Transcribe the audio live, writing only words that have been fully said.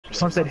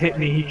Sunset hit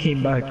me, he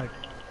came back.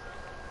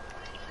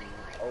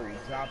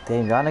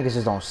 Damn, y'all niggas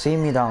just don't see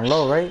me down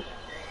low, right?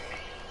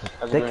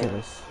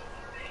 Ridiculous.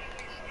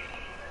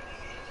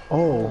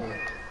 Oh.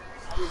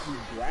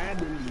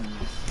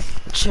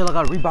 Chill, I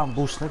got a rebound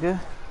boost, nigga.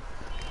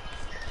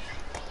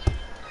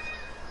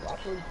 Watch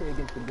what you play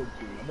against the good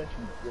team. I bet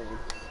you win.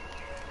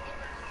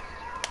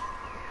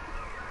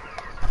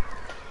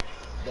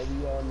 But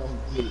we all know who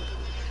did it.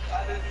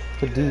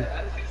 The D.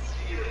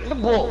 The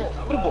ball.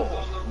 The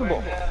ball. The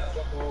ball.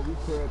 Oh, we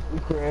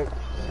crib.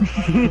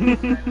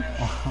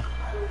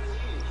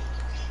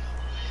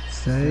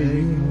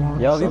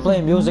 Yo, if you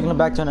playing music in the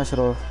back, turn that shit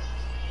off.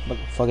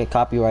 Fuck it,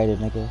 copyrighted,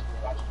 nigga.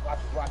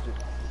 Watch it.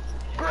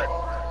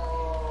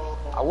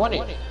 I won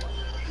it.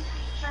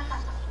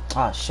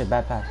 Ah, shit,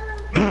 bad pass.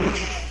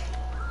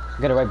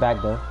 Get it right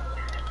back, though.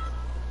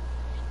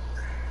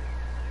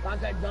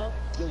 Contact dunk.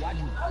 Yo, watch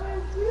it.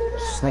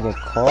 This nigga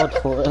called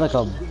for it like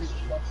a...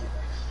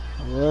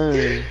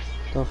 Word.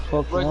 The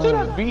fuck, bro,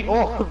 turn that beat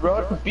off,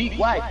 bro. Beat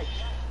white.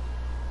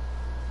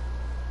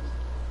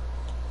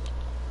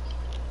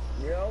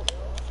 Yo.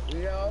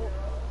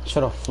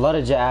 Should've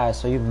flooded your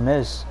ass so you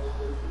miss.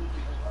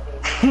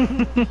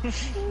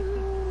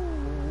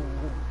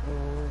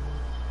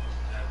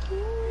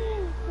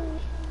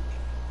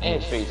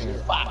 And face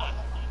is fire.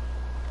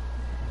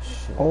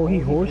 Oh, he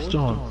horsed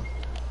on.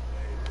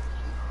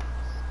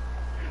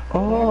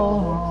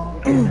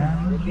 Oh,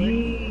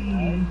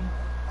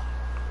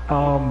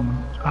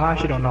 I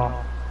actually don't know.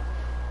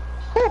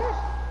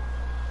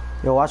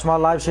 Yo, watch my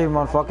live stream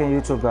on fucking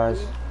YouTube,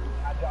 guys.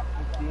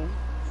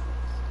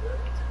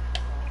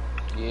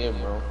 Yeah,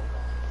 bro.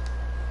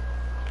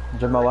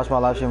 Jamal, watch my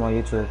live stream on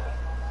YouTube.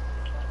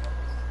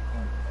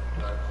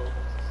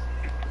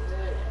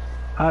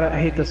 I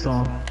hate this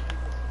song.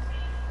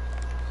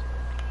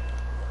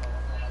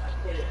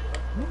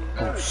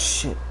 Oh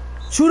shit.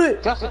 Shoot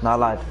it! Not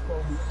live.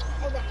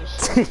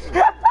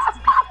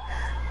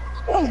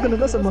 I was gonna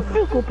mess up my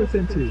field goal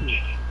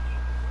percentage.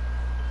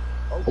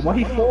 Oh, why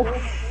he fall?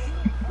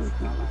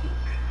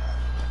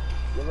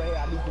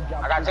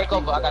 I gotta take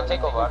over.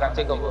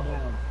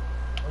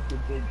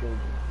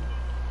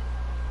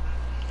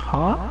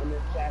 Huh?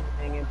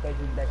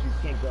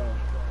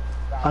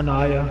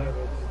 Anaya.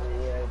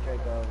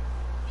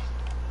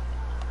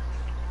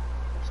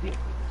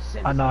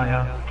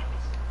 Anaya.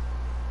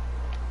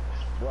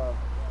 Well,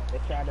 they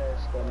try to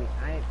scare me.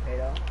 I ain't pay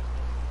though.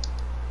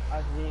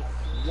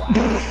 Wow.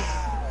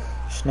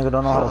 This nigga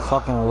don't know how to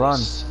fucking run.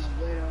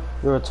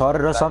 You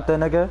retarded or something,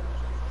 nigga?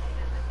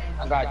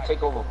 I gotta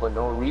take over for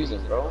no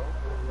reason, bro.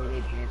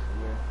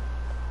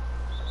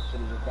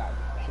 Should've just got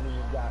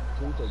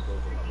two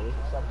takeovers, bro.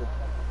 It's something.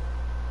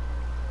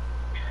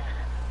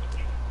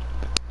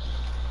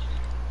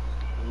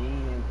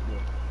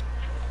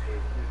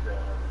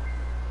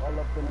 All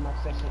up in my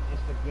section,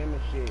 Instagram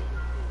and shit.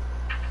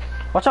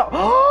 Watch out!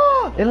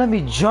 It let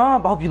me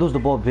jump. I hope you lose the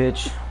ball,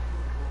 bitch.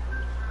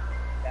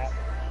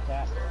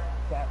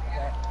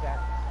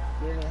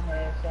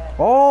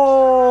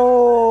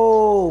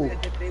 Oh!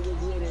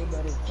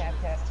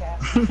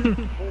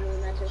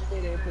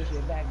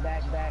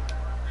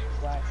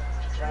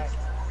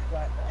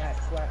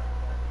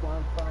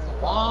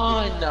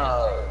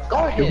 Go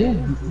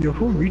ahead. Yo,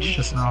 who reached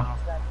just now?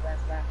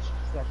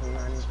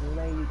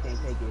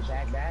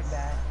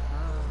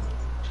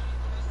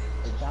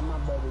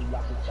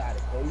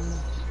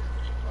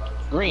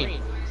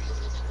 Green.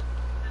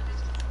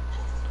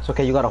 It's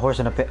okay, you got a horse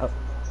in a pit. Right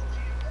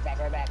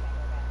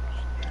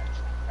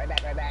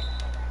back.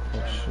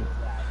 Oh, shit.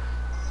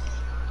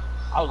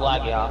 I was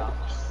lagging out.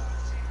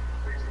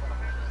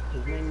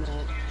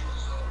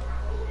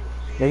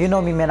 Yeah, you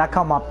know me, man. I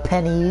count my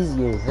pennies.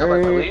 You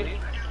heard? He's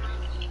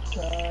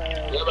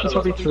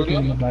probably tripping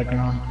in the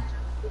background.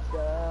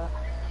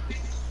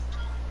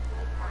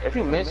 If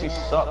you miss, you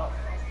suck.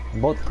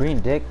 Both green,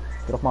 dick.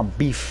 Get off my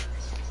beef.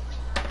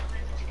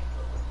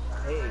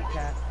 Hey,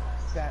 tap.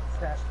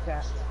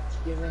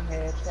 Giving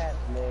head tap,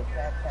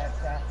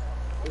 tap.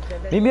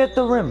 Meet me at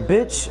the rim,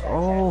 bitch.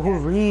 Oh, who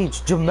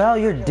reached? Jamal,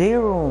 your day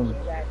room.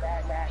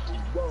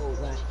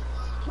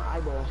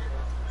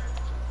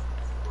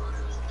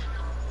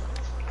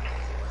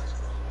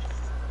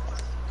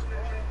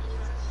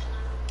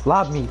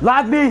 Lob me.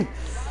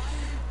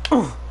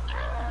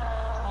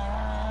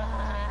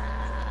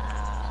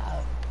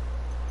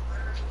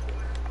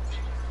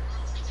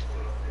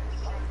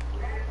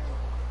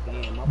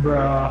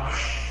 Bruh.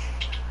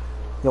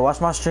 Yo,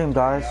 watch my stream,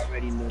 guys.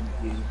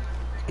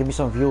 Give me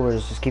some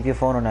viewers. Just keep your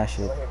phone on that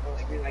shit.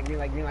 Green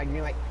light.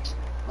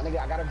 My nigga,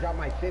 I gotta drop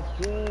my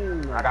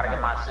 15. I gotta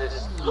get my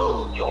assist.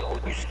 Yo,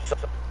 you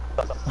suck.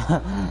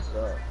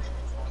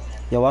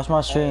 Yo, watch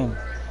my stream.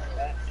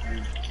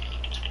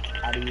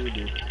 How do you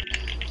do?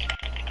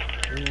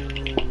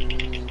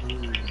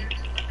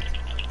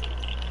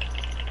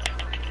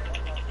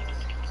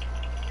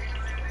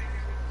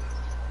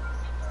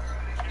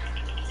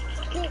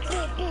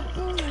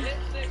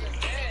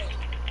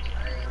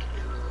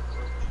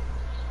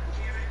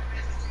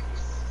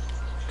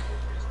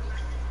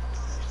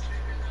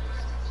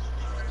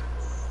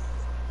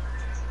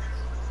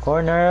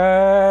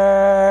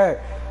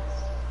 Corner!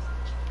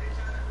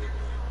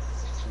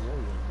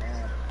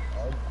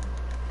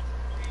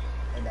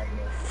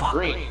 Fuck.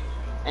 Green.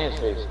 And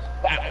space.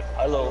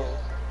 Hello.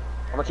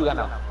 How much you got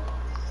now?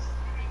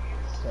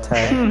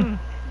 10.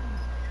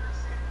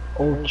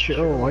 Oh,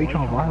 chill. Why you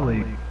trying to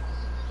violate?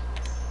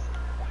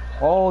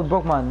 Oh, it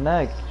broke my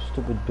neck.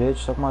 Stupid bitch.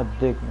 Suck my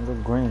dick.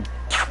 Nigga green.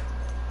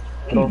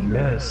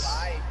 Yes.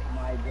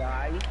 My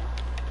guy.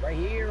 Right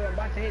here, I'm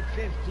about to hit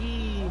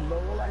 15, but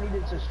all I need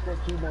is to score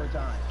 2 more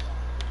times.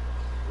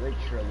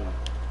 Literally.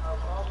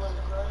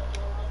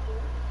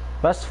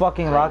 Best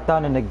fucking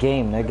lockdown in the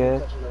game,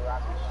 nigga.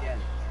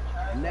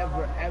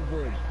 Never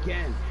ever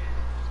again.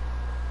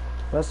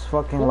 Best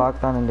fucking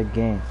lockdown in the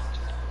game.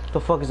 What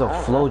the fuck is a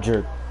flow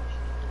jerk?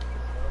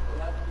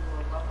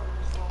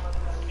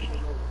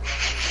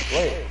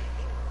 Wait.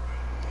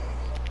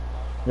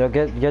 Yo,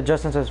 get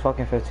Justin to his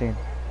fucking 15.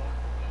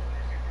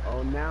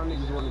 Oh, now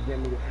niggas want to get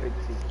me to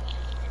 15.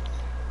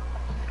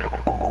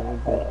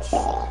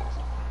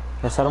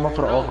 Let's set him up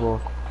for the off goal.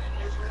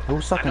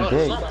 Who's sucking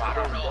dick?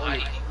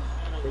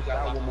 Take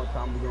out one more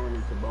time, we're going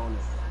into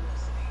bonus.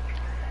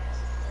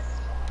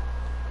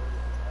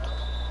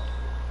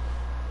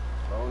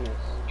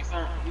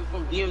 You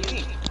from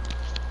DMV?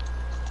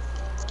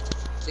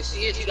 Yes,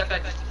 he is. You got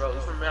that, bro. You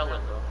from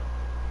Maryland, bro.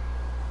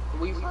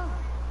 Where you from?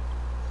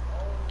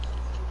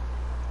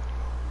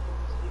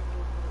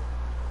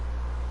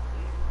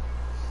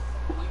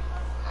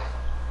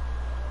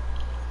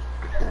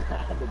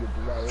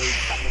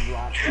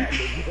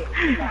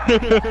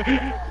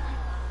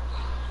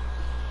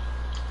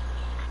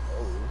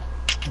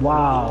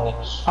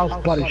 Wow. I was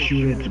about to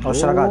shoot it. Oh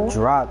shit, I got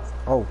dropped.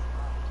 Oh.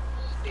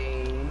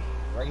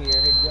 Right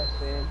here, hit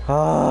Justin.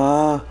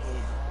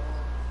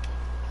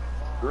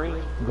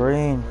 Green.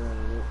 Green.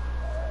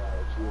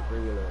 She was free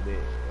a little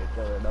bit.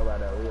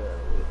 Nobody else will.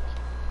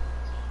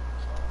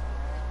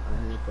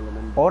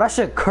 Oh, that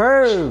shit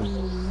curved.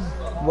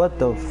 What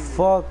the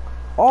fuck?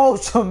 Oh,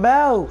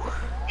 Jamel.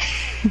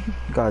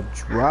 Got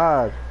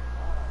dropped.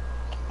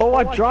 Oh,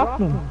 I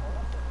dropped him.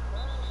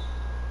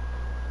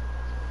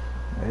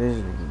 This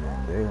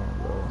nigga getting down,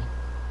 bro.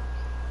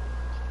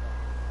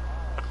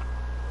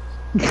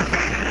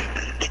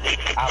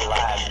 I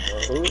lied,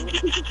 bro.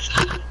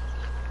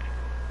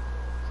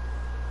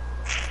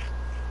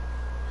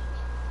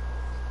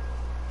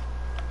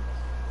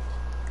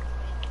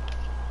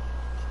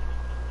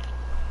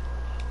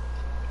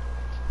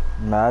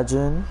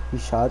 Imagine he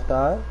shot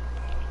that.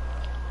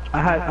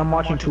 I'm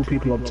watching 2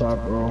 people up top,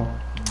 bro.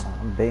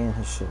 I'm baiting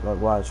his shit. Like,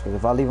 watch. Cause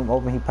if I leave him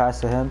open, he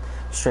passed to him.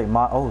 Straight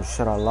my. Oh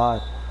shit, I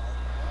lied.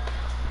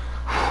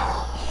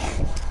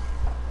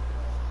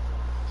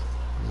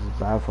 This is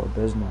bad for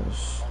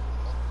business.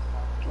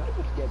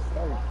 Get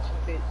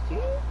 15.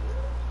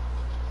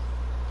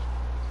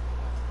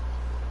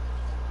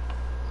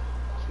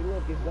 See,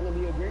 look, it's gonna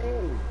be a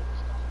green.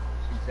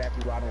 That's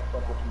exactly why I don't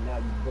fuck with you now.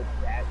 You look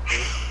that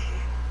shit.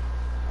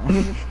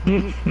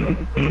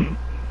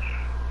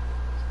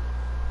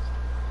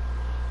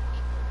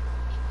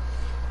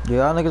 Yeah,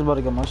 y'all niggas about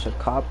to get my shit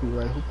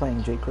copyright. Who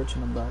playing Jay Critch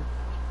in the back?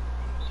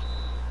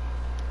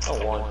 I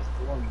won.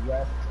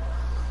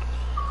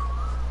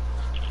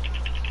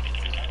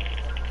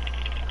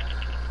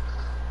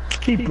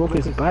 He broke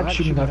his back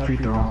shooting that free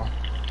throw. I'm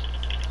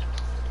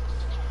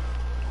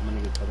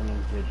gonna get fucking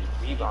on the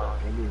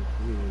Rebound.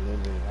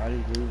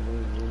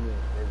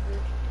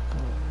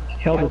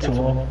 Held it too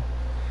long.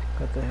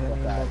 Got the head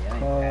in the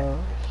car.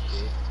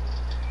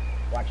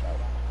 Watch out.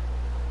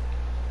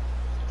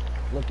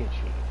 Look at you.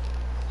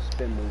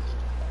 Spin move.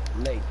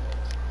 Late.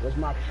 Where's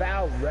my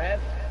foul, ref?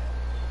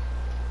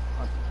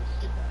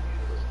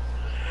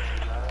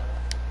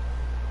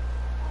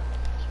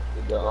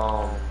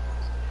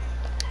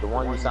 The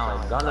one you sound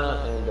like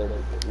Gunna and the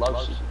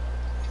love sheet.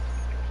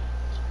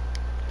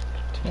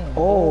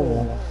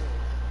 Oh.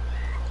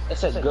 It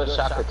says good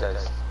shot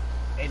contest.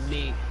 And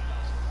me.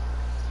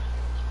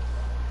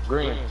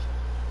 Green.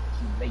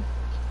 Late.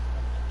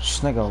 This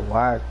nigga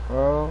whack,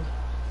 bro.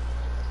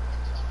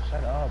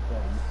 Shut up, bro.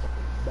 You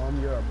fucking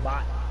bum. You're a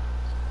bot.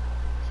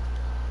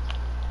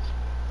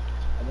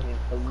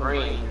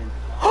 Green.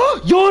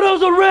 Yo, that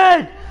was a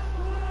red!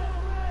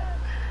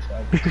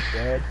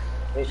 Red.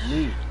 It's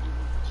me.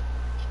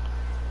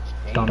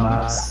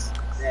 Dumbass.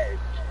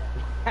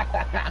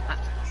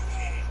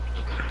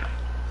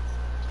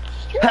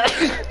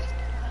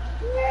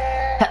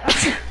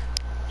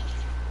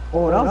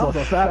 Oh, that was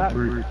a fat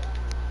brute.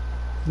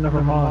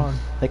 Never mind.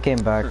 They came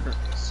back.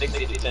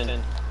 60 to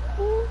 10.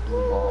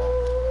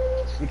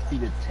 60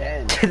 to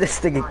 10. This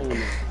nigga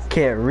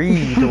can't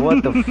read.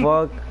 What the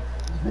fuck?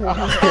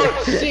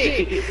 Oh,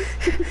 shit!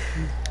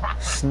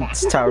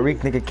 This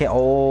Tyreek nigga can't.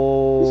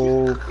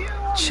 Oh,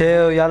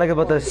 chill. Y'all nigga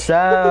about to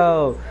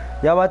sell.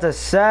 Y'all about to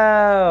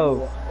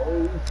sell.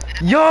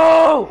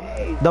 Yo!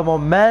 The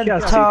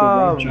momentum.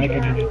 He's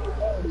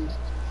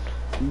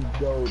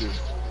goaded.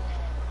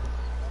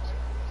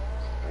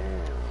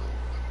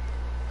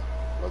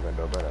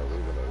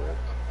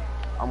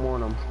 I'm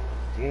on him.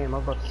 Damn,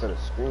 I'm about to set a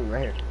screen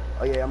right here.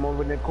 Oh yeah, I'm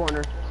over in the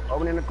corner.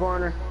 Open in the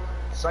corner.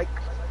 Psych.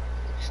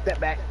 Step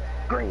back.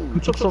 Green. Who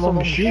took so long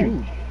to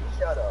shoot?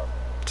 Shut up.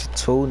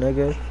 2,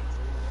 nigga.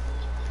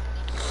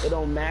 It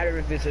don't matter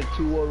if it's a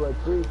 2 or a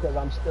 3, because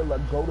I'm still a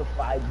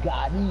go-to-5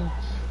 god.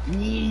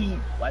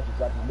 Watch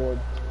the board.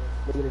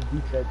 Look at his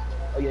defense.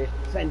 Oh yeah,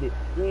 send it.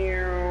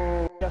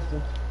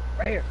 Justin.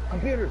 Right here.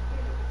 Computer.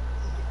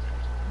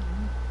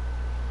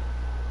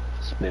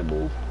 Spin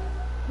move.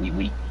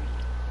 We.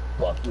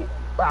 Bucket.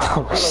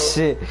 Oh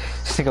shit.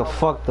 This nigga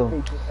fucked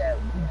him.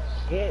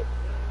 Shit.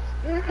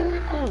 Come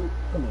here.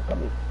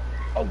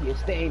 Oh yeah,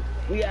 stay.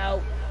 We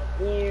out.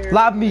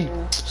 Lob me.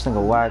 This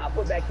nigga whack. I'll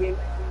put back in.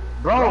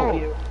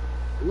 Bro.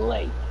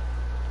 Late.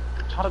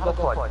 Try to go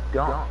for a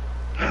dunk.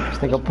 This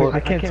nigga put. I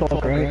can't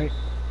talk, right?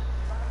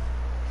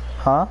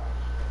 Huh?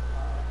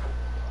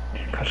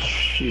 Cause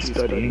she's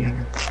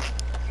studying.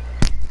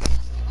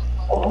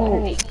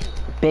 Oh.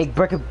 Big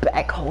breaking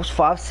back host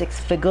 5-6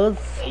 figures.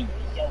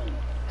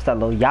 It's that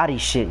little yachty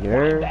shit, you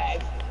heard?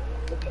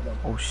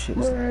 Oh shit.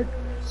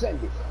 Send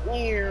it.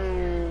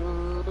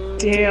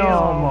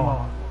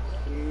 Damn.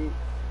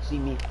 See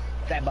me,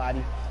 fat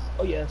body.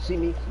 Oh yeah, see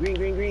me,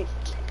 green.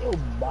 Yo,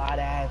 bod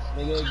ass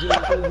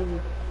nigga.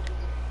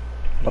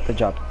 About to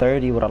drop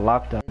 30 with a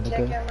lockdown,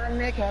 Check nigga. out my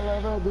neck, I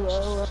love a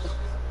glow up.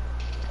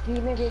 These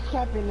niggas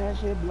capping that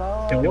shit blow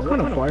up. And what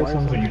kind of fire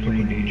songs are you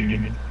playing,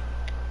 Adrian?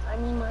 I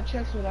need my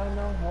checks without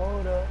no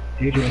hold up.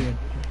 Adrian.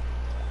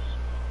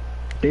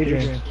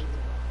 Adrian.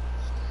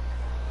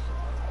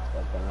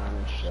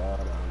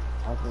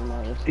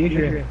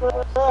 Adrian.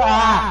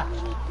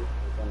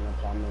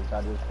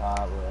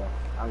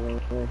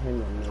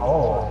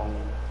 Oh.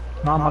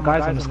 Nah, my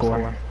guy's gonna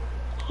score.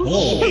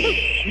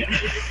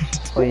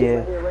 Oh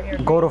yeah.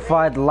 Go to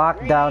fight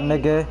lockdown,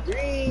 nigga.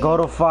 Go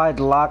to fight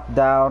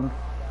lockdown.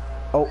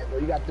 Oh.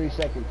 You got 3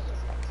 seconds.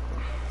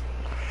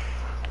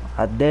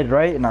 I did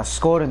right and I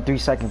scored in 3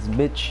 seconds,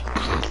 bitch.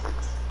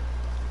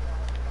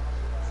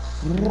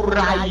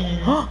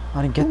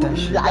 I didn't get that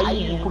shit.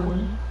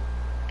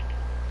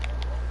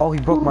 Oh, he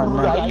broke my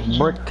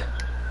brick.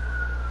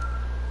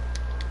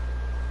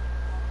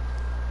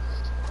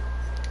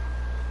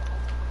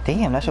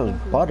 Damn, that shit was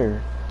butter.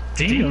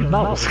 Damn,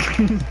 that was.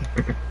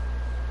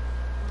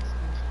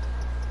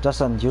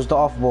 Justin, use the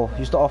off ball.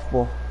 Use the off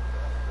ball.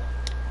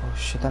 Oh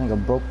shit, that nigga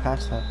broke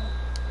past that.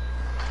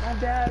 My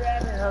dad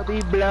had to help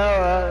me blow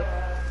up.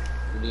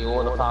 We need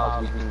all the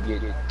fouls we can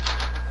get.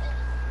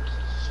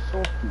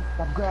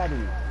 Stop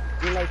grabbing me.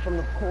 You're like from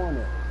the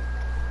corner.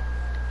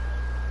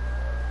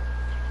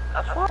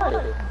 That's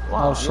fire. I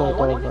was so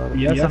cold about it.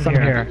 Yes, I'm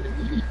here.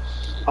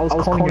 I was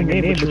calling your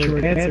name, but you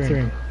weren't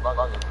answering.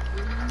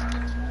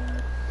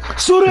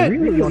 Shoot it!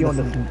 Really on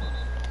the...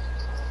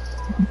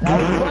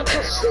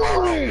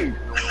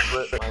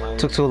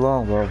 Took too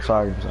long, bro. I'm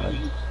sorry.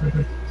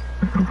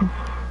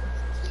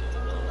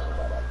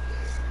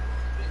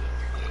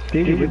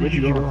 David, where did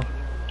you go?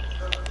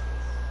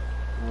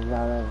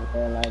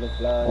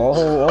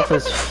 Oh, off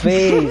his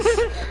face.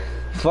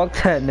 Fuck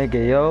that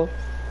nigga, yo.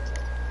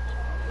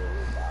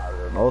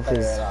 Off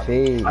his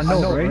face. I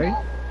know, right?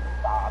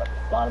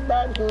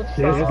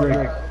 Yes,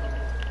 great.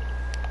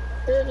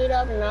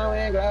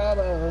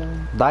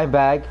 Dime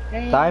bag.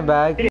 Dime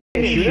bag.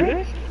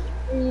 Sure?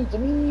 It's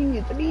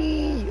me.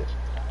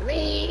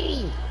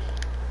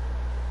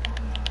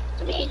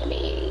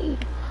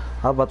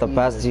 How about the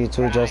pass to you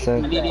too,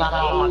 Justin? I need to my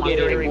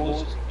Gatorade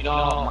boost. You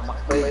know, my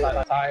face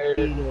is tired.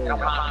 I'm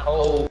not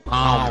cold.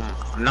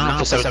 Not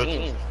for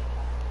 17.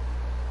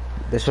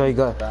 That's what you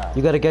got.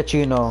 You gotta get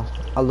you know,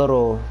 a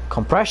little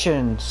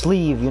compression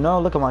sleeve, you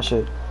know? Look at my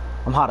shit.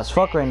 I'm hot as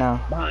fuck right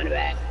now. Behind the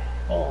back.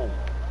 Boom.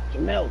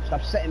 Jamel,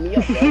 stop setting me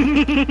up, bro.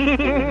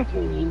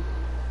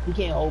 He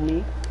can't hold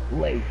me.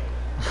 Wait.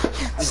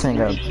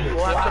 Singer.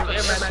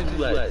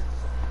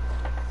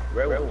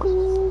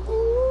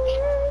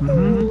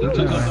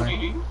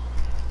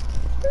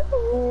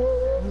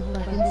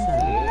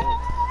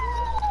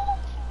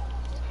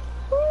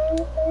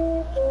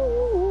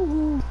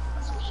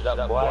 Shut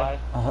up, boy.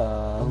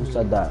 Who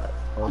said that?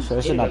 Oh, so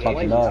this is not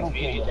popping I up. don't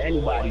care what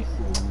anybody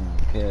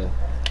says.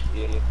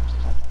 Yeah.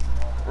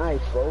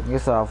 Alright, folks.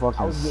 Guess I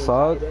fucking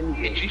suck.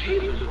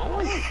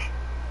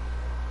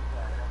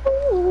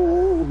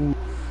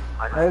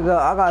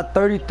 I got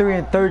 33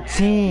 and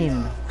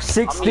 13.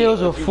 6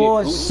 steals with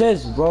 4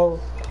 assists, bro.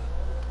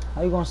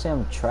 How you gonna say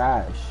I'm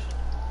trash?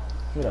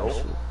 Look at that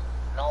shit.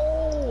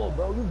 No,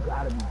 bro, you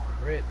gotta be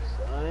crip,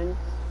 son.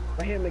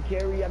 Right here,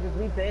 McCary, I just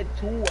need to hit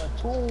 2 or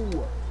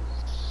 2.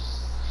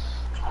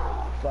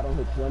 If I don't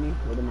hit 20,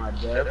 what am I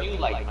dead? Whatever you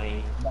like,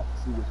 man. I'm about to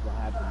see what's gonna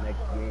happen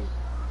next game.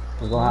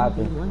 What's gonna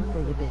happen?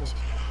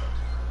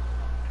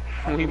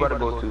 Who he better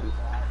go to?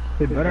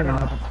 They better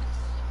not.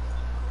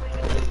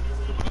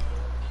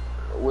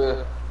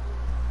 Where?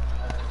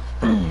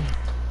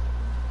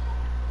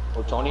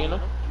 Oh, Tony in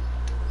them?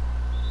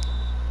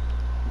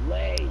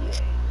 Lay.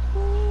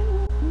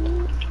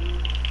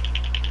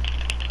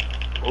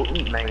 Oh,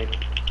 man.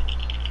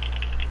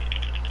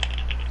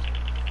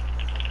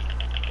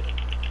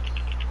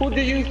 Who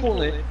did you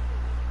fooling?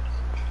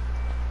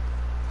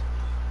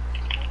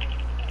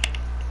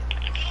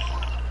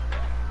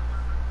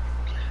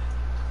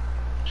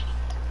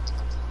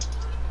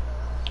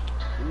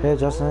 Here,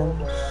 Justin.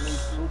 Bro, I need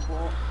 2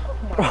 points.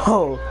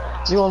 Bro,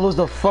 you gonna lose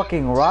the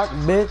fucking rock,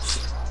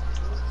 bitch.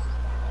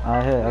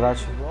 Alright, here, I got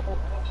you. Give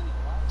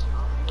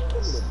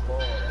me the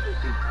ball. I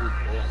just need 2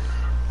 points.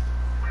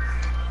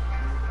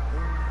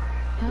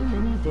 How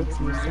many books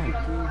you sent?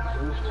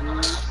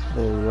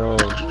 There you go.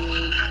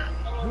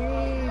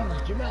 Jeez,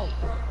 Jamel.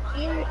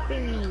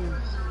 Jeez.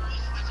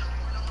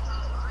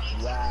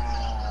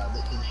 Wow,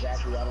 that's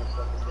exactly why I don't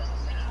fucking down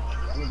now.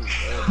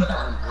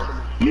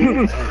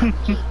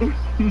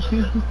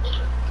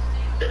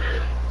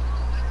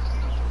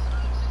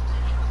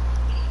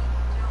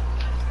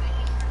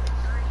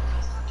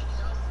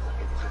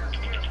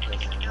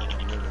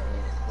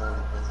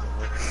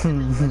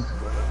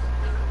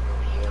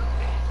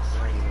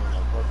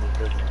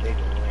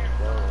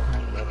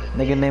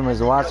 Nigga name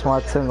is Watch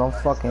My Tim, I'm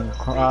fucking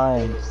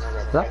crying.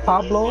 Is that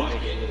Pablo?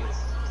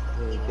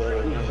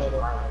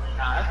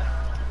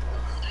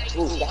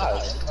 Ooh,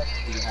 guys.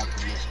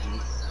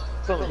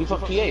 He's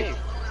from PA.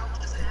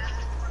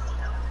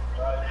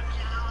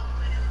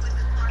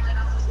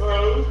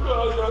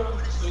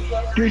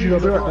 Excuse you, I'll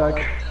be right back.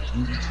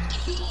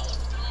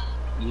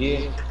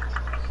 Yeah.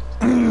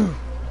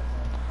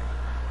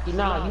 He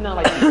not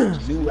like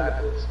these new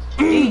rappers.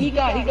 He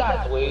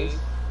got ways.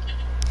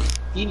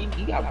 He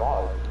got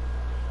balls.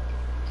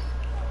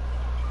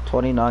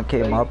 29K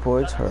my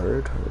points,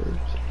 heard.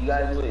 You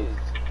guys ways.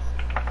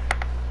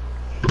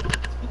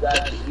 You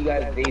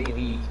guys days to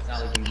be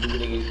not like these new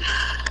niggas.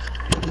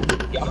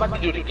 Yeah, I'm about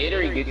to do it again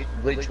or get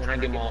glitch when I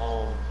get my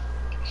home.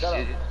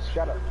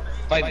 Shut up.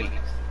 Fight me.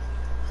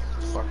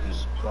 Fuck you,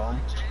 bum.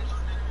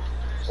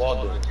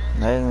 Waldo.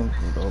 Man,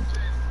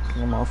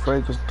 my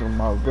friend goes through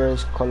my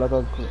wrist, call like a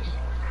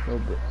little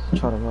bit.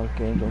 Try to run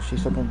game, though. She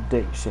sucking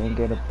dick, she ain't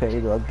getting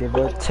paid, though. I give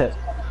her a tip.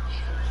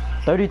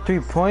 33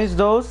 points,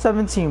 though,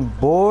 17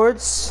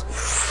 boards.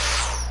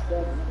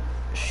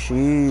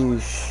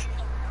 Sheesh.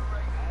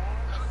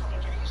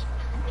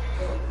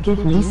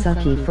 Give me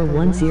Sucky for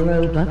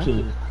 1-0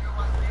 Bucky.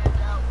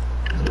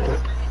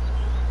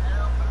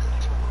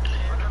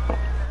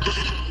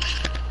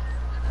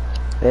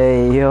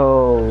 Hey,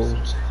 yo.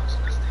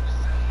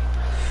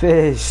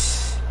 Fish.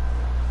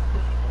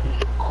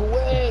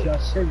 Quick!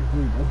 Just say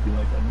really would be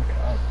like that, no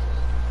cap.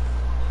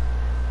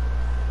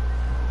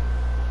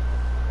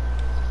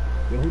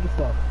 Yo, who the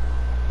fuck?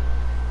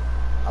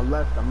 I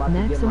left. I'm about to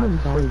get Maximum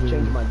my volume.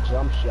 change my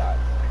jump shot.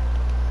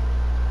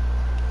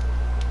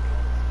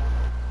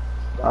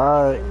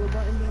 Alright.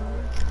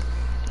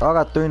 I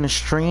got 3 in the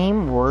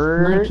stream.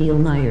 Word. Michael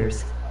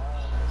Myers.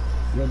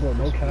 Yo, bro,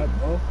 no cap,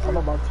 bro. I'm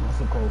about to use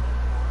the code.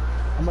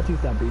 I'm about to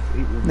use that base 8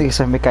 room. Nigga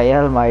said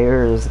Mikael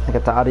Myers.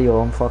 Nigga, the audio,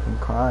 I'm fucking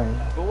crying.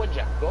 Go with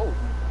Jack, go.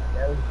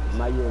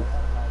 My years.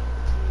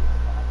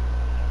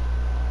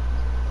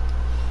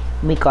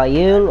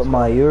 Mikael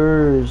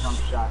Myers. Jump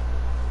shot.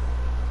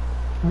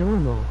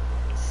 Normal.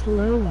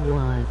 Slow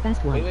 1.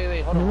 Fast 1.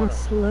 Wait, hold on, No, hold on.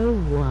 slow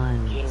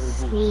 1. Gain reboot.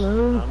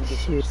 Slow I'm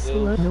just 2.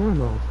 still- Slow.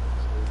 Normal.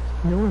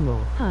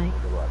 Normal. Hi.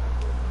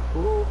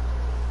 Ooh.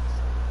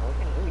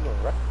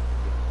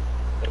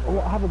 Oh,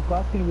 I have a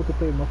glass painting with the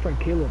play with my friend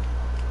Caleb.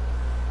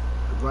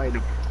 Right.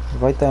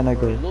 Right there,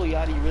 nigga. Lil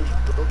Yachty really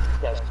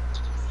that's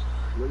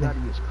Look how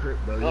he is crip,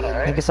 bro. Hold on,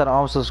 right? Nigga said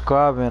I'm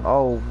subscribing.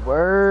 Oh,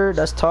 word.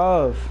 That's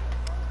tough.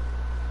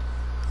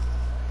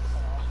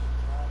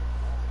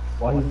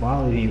 Why he's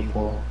violating you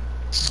for?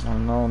 I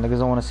don't know. Niggas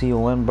don't want to see you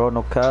win, bro.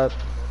 No cap.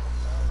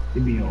 They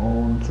be your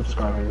own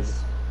subscribers.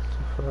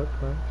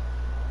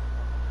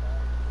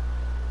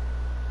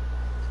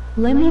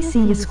 Let me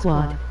see your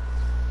squad.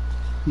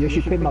 You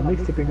should pay my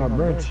mixtape and my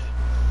merch.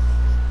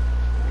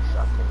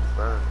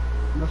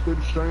 Must be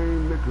the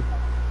same nigga.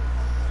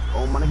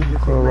 Oh, my nigga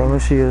just Bro, let me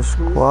see your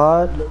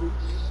squad.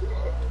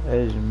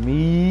 It's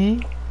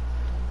me,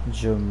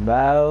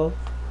 Jamal,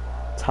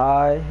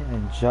 Ty,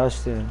 and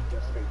Justin.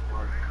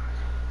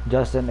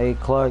 Justin A.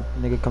 Clark,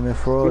 nigga coming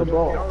forward.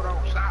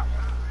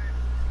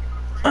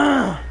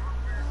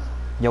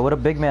 Yo, where the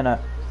big man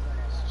at?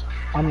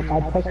 I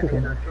texted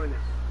him.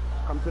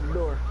 come to the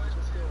door.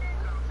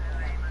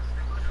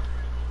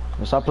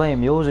 Stop playing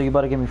music, you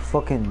about to get me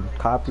fucking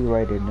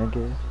copyrighted,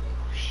 nigga.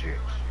 Shit.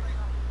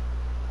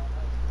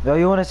 Yo,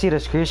 you wanna see the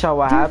screenshot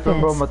what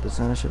happened, bro? I'm Defense. about to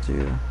send this shit to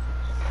you.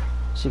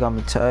 She got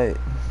me tight.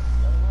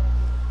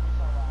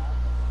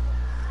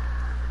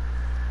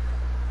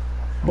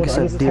 Hold Nigga on, I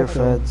said just dear texted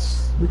him.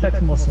 feds. We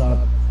text him on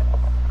Snap.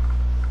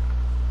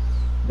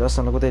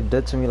 Justin, look what they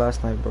did to me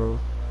last night, bro.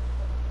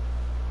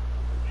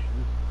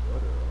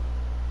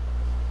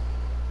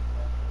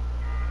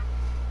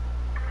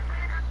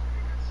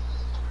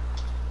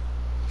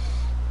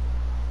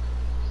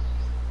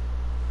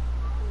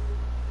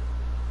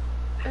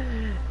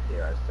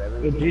 There are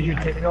 7. Yo, did you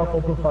take me off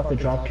open for the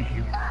drop kick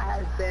you?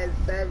 I said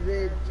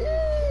 7.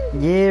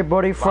 Yeah,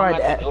 bro, they fried.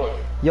 I'm at the door.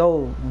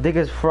 Yo,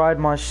 niggas fried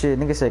my shit.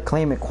 Niggas said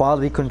claim it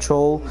quality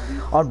control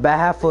on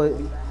behalf of.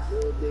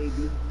 Little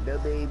baby, little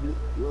baby,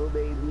 little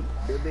baby,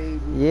 little baby.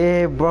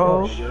 Yeah,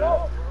 bro.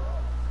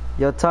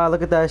 Yo, Ty,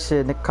 look at that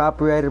shit. Nigga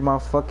copyrighted my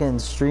fucking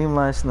stream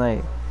last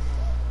night.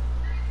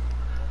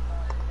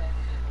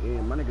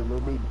 Yeah, my nigga Lil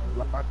Baby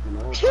blocked in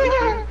all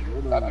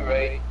places.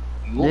 Copyright.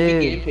 You won't Yeah.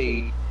 be getting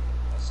paid.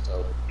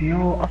 So,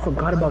 Yo, I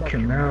forgot about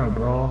Camaro,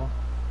 bro.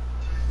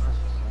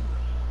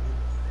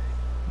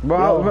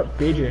 Bro, Yo,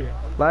 DJ.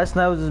 last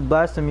night I was just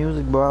blasting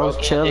music, bro. I was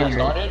can't chilling,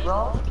 bro. start it,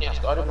 bro. Can't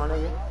start it, my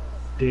nigga.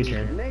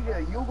 DJ. Nigga,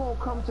 you gonna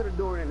come to the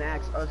door and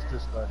ask us to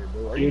start it,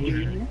 bro. Are you DJ.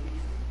 kidding me?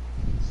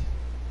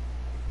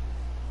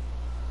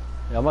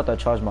 Yeah, I'm about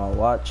to charge my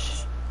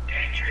watch.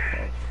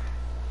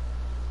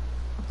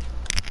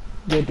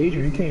 Yo, DJ,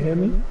 you can't hear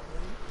me?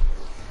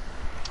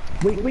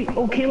 Wait.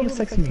 Oh, Caleb's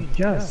texting me.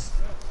 Yes.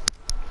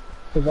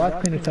 The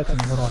watch cleaner texting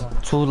me. Hold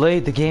on. Too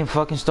late, the game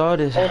fucking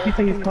started. Oh, he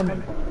said he's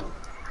coming.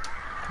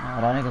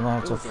 Oh, that nigga gonna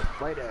have to.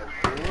 Fight ass,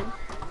 man.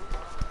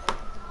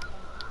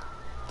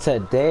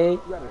 Today,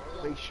 You gotta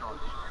play sharp.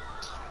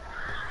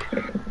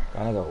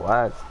 that nigga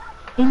whack.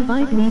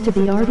 Invite me to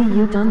the RD,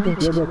 you dumb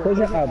bitch. Yo, bro, close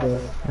your eye, bro.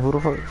 Who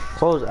the fuck?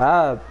 Close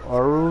app.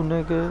 Aru,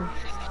 nigga.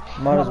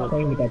 Might I'm as not well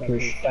playing with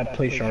that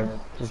play sharp.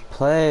 just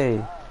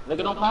play.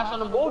 Nigga, don't pass on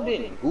the ball,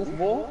 then.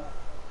 Goofball.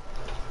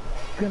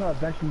 He's gonna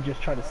eventually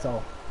just try to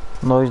sell.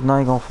 No, he's not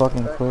he gonna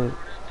fucking quit.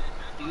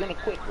 He's gonna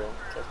quit, bro.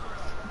 Trust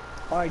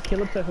me. Alright,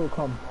 Caleb said he'll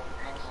come.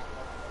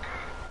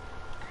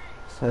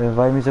 So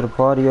invite me to the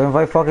party. Or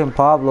invite fucking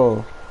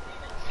Pablo.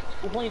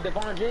 Who playing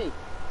Devon J?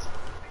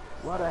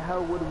 Why the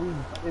hell would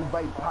we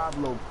invite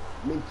Pablo,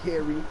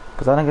 McCary?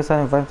 Cause I nigga said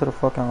invite him to the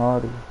fucking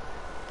party.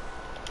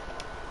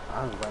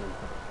 I invited him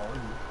to the party.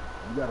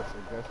 You got a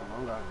suggestion?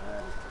 I'm not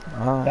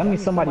mad. That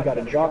means somebody got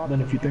a drop then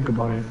if you think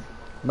about it.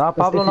 Nah,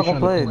 Pablo not gonna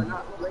play. We're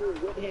not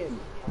playing with him.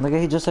 Nigga,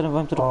 he just said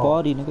invite him to the Oh.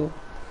 party, nigga.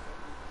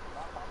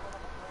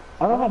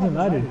 I don't have him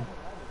added.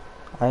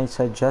 I ain't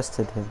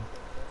suggested him.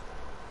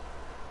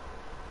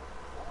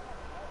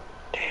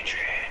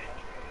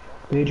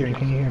 Adrian,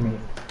 can you hear me?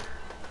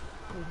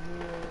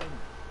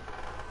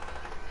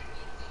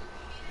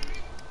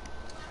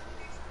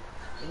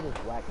 Look at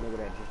this whack nigga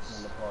that just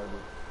won the party.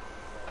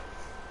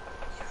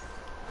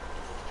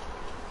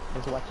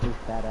 Just watch this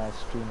fat ass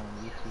stream on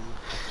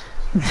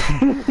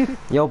YouTube.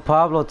 Yo,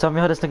 Pablo, tell me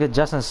how this nigga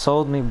Justin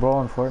sold me, bro,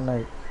 on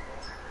Fortnite.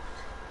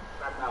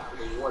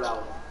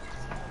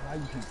 Why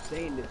you keep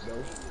saying this,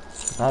 bro?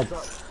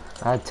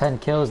 I had 10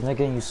 kills, nigga,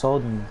 and you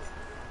sold me.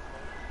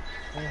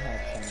 I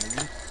had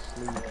some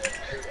you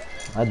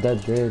sleep. I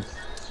dead did.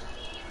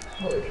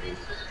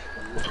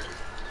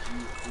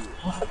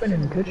 What happened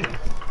in the kitchen?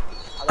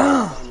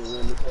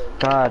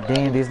 God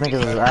damn, these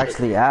niggas is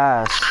actually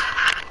ass.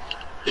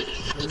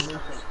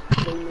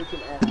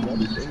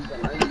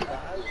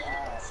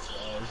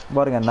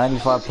 About a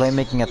 95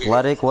 playmaking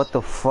athletic, what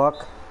the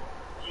fuck?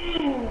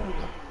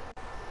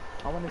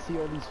 I wanna see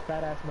all these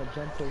fat ass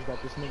magentas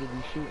that this nigga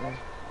be shooting.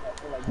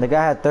 Nigga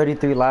had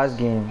 33 last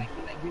game.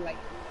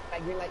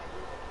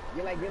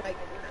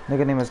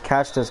 Nigga name is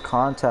Catch This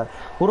Contact.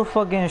 Who the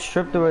fuck getting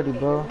stripped already,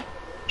 bro?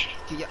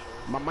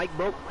 My mic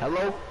broke.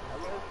 Hello?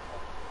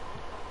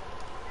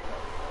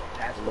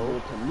 That's low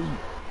to me.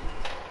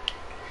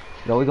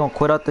 Yo, we gonna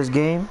quit out this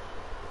game?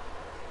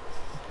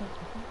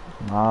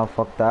 Nah,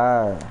 fuck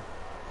that.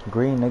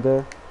 Green,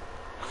 nigga.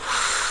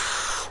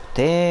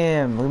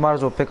 Damn, we might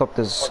as well pick up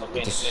this.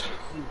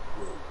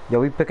 Yo,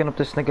 we picking up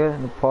this nigga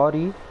in the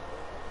party.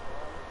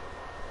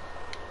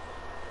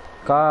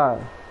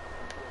 God.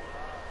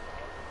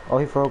 Oh,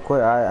 he for real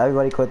quit. Alright,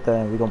 everybody quit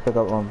then. We gonna pick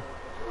up What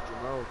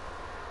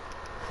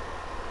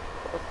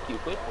you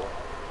quit for?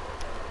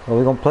 Oh,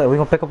 we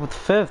gonna pick up with the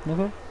fifth,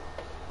 nigga.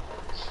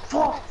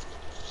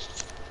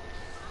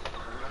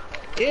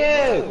 Ew!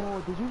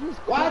 Oh, did you just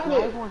What quit happened?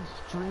 live on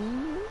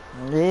stream?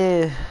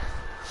 Yeah.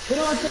 Put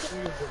on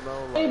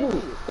table.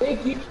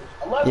 Thank you.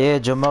 Yeah,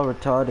 Jamal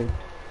retarded.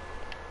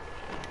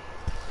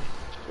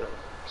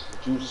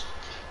 Juice.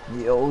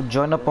 Yo,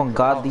 join up on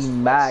Godly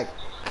Mac.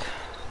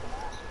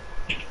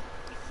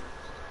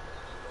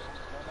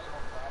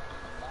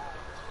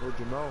 Where'd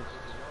you know?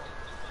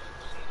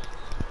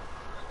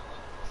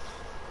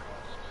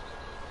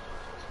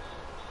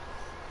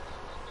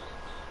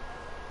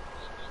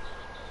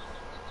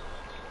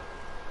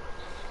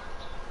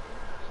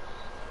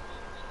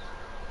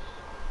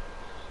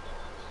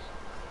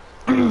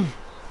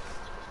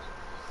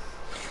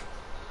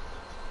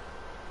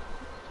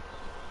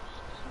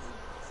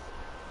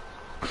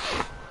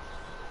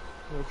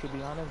 Yo, to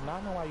be honest, now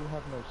I know why you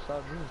have no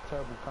subs. This is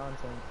terrible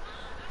content.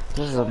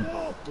 This is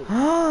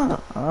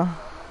a.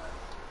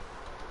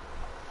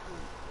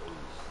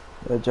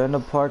 Yo, join the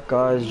park,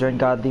 guys. Join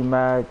Godly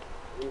Mac.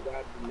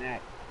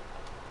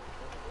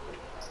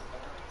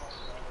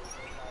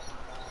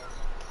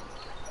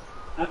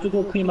 I have to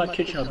go clean my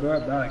kitchen. I'll be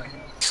right back.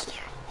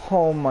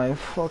 Oh my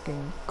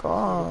fucking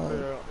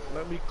god.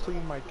 Let me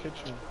clean my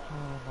kitchen. Oh,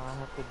 now I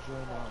have to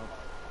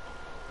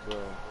join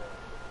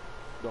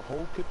The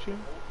whole kitchen?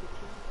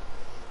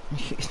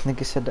 This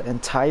nigga said the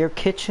entire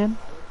kitchen?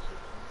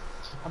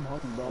 I'm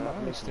hungry, bro. I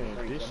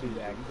understand dishes. You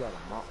gotta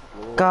mop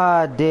floor.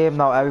 God damn,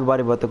 now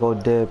everybody about to go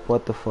dip.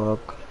 What the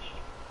fuck?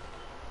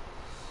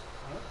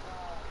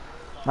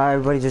 Alright,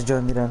 everybody just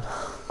join me then.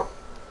 Alright,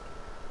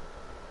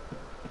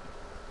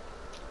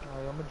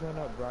 I'm gonna join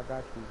up, bro. I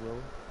got you, bro.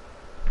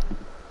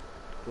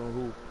 Doing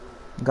who?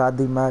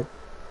 Godly Mac.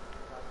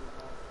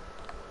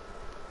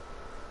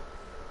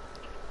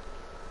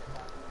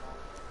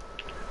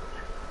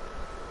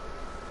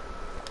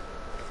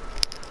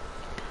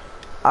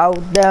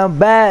 Out down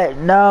bad.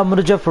 Now I'm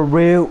gonna jump for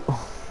real.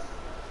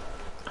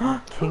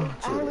 King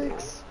J.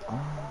 Alex!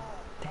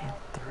 Damn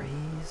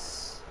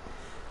threes.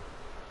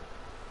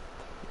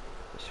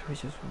 Should we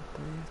just run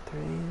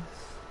threes?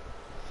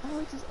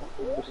 Alex is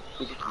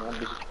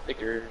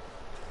Thicker.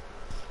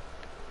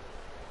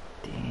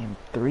 Damn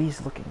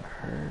threes looking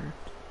hurt.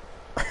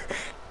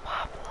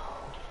 Pablo.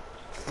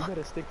 You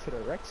better stick to the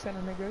rec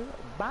center, nigga.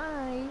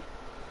 Bye!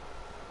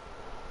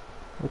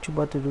 What you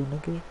about to do,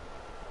 nigga?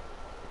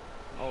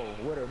 Oh,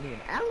 what are me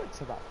and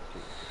Alex about to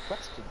do?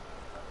 Question.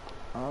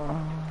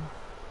 I'm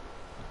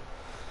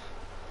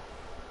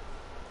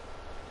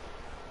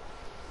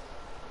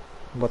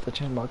about to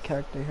change my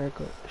character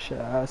haircut. Shit,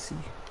 I see.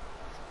 You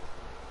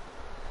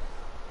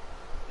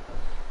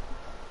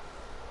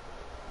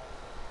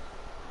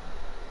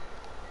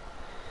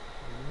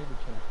need to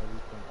change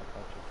everything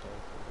about your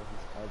character. That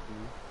he's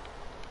ugly.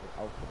 His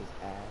outfit is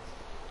ass.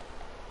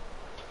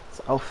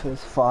 This outfit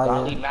is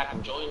Golly fire. Mac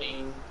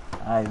joining.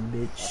 Alright, That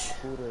bitch.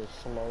 scooter is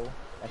slow.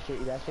 That shit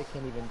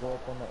can't even go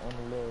up on the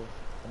little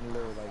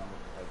like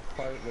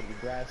part where the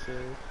grass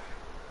is.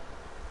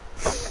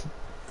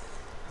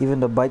 Even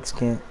the bikes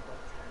can't.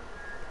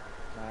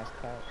 Nice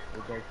cat.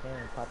 If they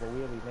can, pop a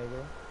wheelie,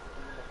 nigga.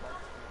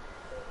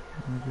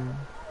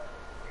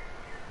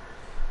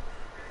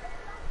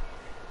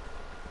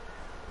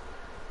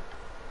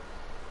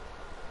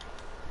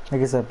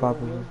 Like I said, Little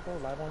probably. wheels, bro,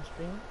 live on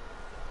stream.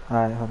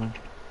 Alright, hold on.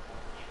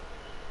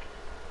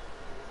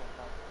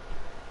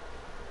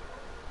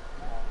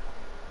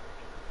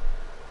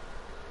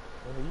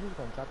 Nigga, you just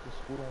gonna drop the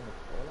scooter on the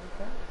floor like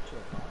that?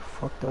 Shit, man.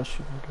 Fuck that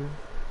shit, nigga.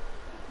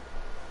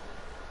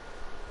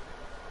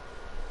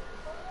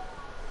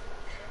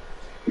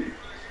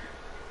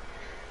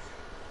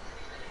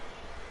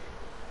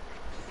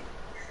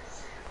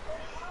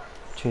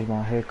 Change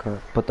my haircut.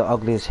 Put the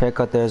ugliest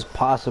haircut there is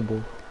possible.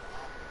 Let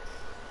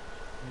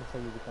me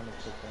tell you the kind of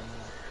shit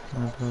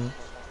going on. Mhm.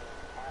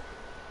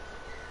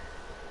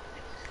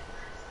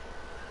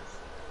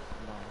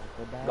 Nah,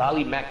 go down.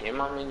 Golly Mac,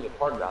 am I in your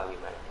part, Golly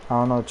Mac? I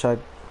don't know, check.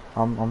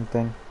 I'm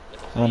thing.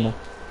 Window.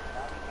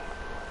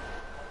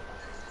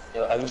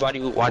 Yo, everybody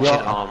who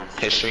watching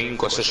his stream,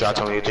 go subscribe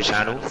to my YouTube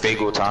channel,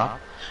 Fago Top,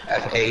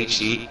 Faygo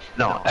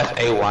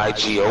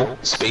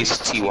space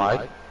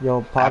TY. Yo,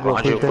 I have Pablo,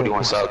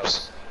 141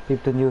 subs.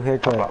 peep the new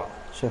haircut.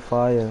 Shit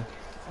fire.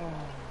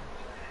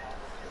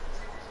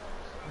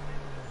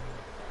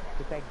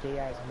 Get that gay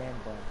ass man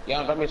bun.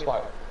 Yeah, let me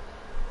squat.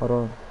 Hold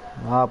on.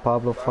 Nah,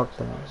 Pablo, fuck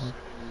that. Well,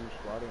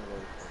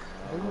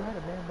 you had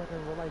a man bun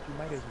in real life, you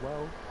might as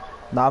well.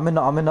 Nah, I'm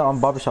in the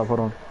barbershop. Hold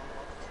on.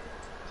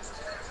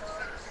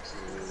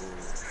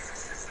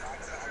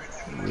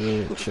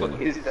 Yeah, chill.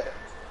 What is that?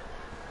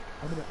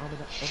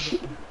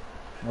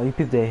 Oh, you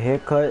peep the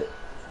haircut.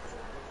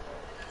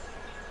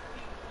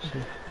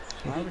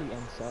 I already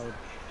unsubbed.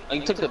 Oh,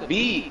 you took the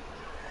beat.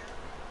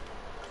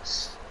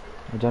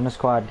 Join the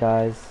squad,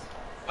 guys.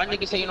 My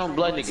niggas say you know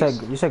blood You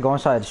niggas. said go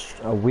inside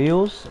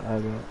wheels? I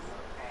got.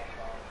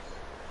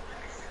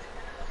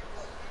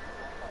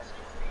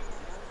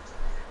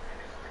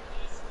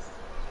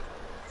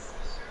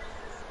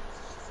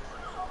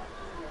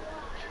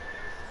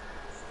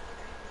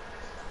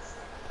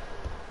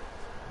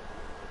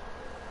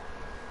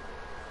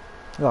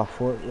 Yo,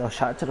 yo,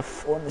 shout out to the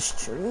 4 in the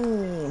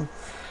stream.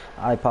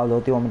 Alright, Pablo,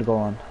 what do you want me to go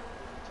on?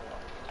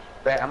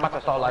 Bet, I'm about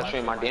to start live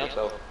streaming my damn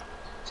self.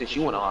 Since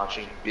you want to live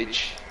stream,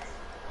 bitch.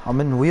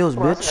 I'm in wheels,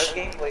 bitch.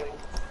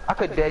 I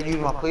could dead use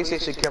my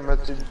PlayStation camera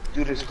to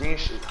do the screen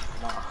shit.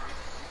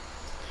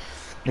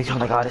 Niggas be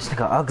like, oh, this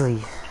nigga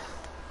ugly.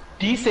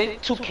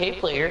 Decent 2K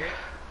player.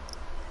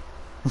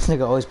 This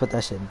nigga always put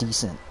that shit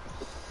decent.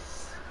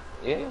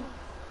 Yeah.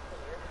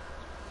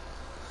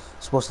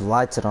 Supposed to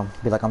lie to them.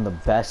 Be like, I'm the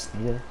best,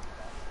 nigga.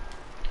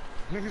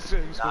 Nigga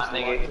said you supposed to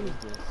lie. Nigga.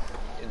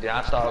 And then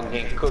I started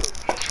getting cooked.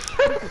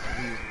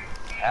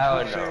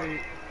 Hell no.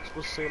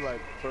 Supposed to say like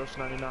first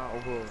 99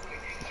 overall.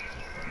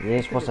 Yeah,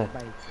 you're supposed to.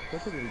 Go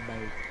to the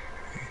bike.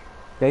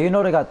 Yeah, you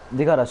know they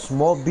got a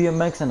small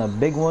BMX and a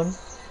big one.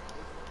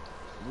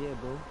 Yeah,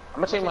 bro. I'm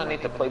gonna change my name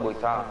to Playboy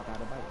Tom. I got a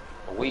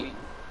bike. Wait.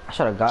 I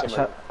should have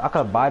got. I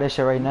could buy this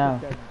shit right now.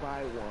 Then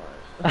buy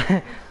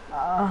one.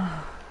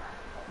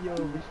 Yo,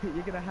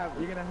 you're gonna have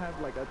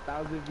like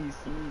 1,000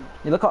 VC.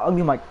 You look how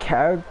ugly my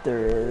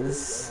character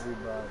is.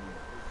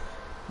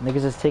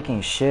 Niggas is taking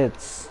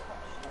shits.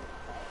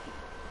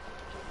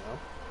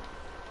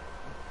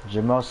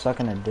 Jamel's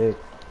sucking a dick.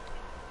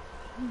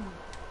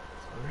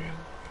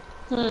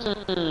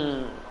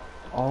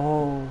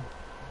 Oh.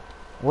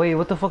 Wait,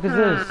 what the fuck is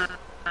this?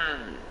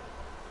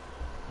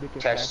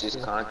 Catch this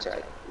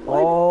contact.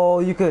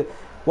 Oh, you could.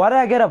 Why did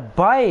I get a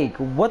bike?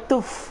 What the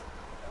f.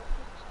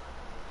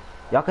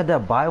 Y'all could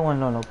buy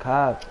one on no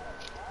cap.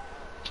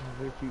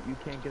 Rick, you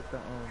can't get the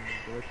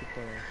what you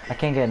I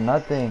can't get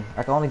nothing.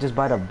 I can only just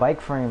buy the bike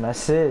frame.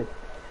 That's it.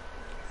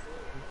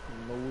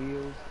 no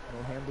wheels,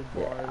 no handlebars.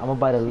 Yeah,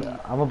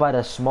 I'm gonna buy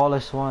the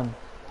smallest one.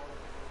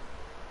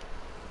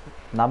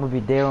 And I'm gonna be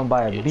daring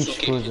by a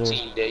beach cruiser,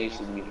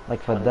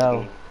 like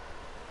Fidel.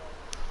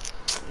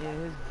 Yeah,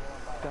 his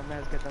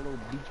dumbass got that little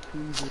beach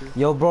cruiser.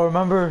 Yo, bro,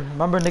 remember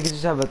niggas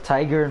used to have a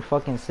Tiger in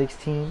fucking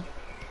 16?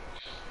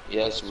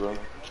 Yes, bro.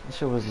 That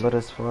shit was lit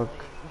as fuck.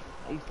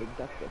 I used to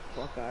duck the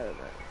fuck out of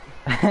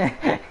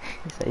that.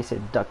 He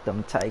said duck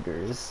them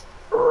tigers.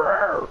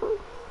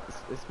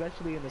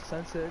 Especially in the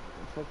sunset,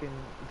 fucking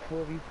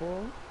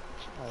 4v4.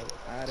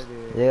 Out of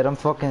there. Yeah, them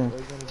fucking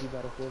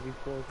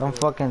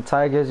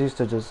tigers used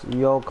to just,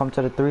 yo, come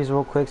to the threes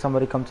real quick.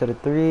 Somebody come to the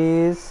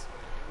threes.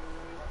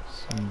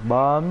 Some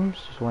bums.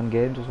 Just one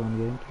game,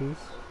 please.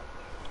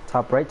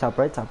 Top right, top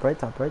right, top right,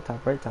 top right,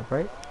 top right, top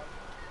right.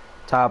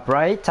 Top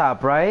right,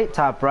 top right,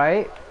 top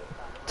right.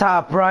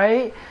 Top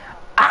right.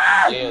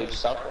 Ah! Yeah,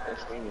 stop fucking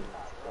screaming.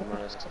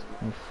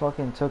 You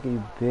fucking took it,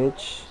 you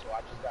bitch.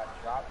 Watch just got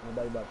dropped.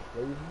 Nobody about to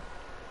play him.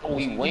 Oh,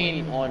 we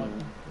waiting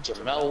on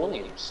Jamal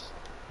Williams.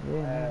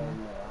 Yeah. Hell no,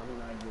 I'm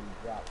not getting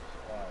dropped.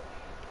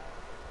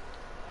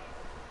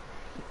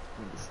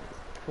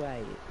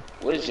 Quiet.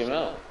 What is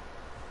Jamal?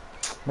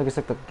 Niggas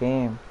took the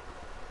game.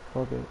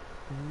 Fuck it.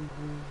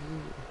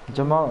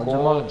 Jamal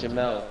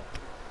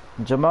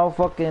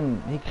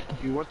fucking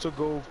He went to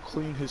go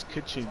clean his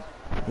kitchen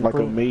he like a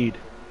clean- maid.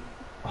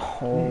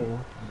 Oh,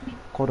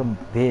 called him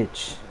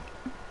bitch.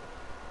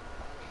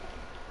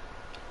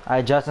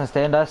 Alright, Justin,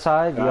 stay on that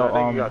side. Nah, Yo, I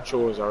think you got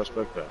chores. I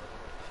respect that.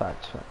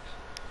 facts.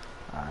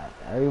 Alright,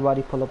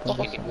 everybody pull up on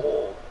this side.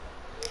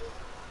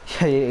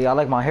 Yeah, y'all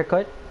like my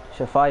haircut?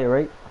 Shit fire,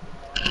 right?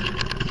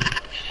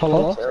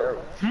 Hello?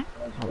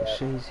 Oh,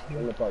 shit, he's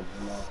here.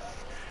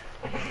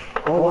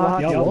 Oh,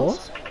 y'all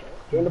lost?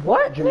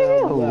 What?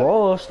 Nigga,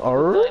 lost,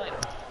 alright?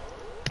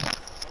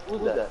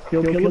 Who's that?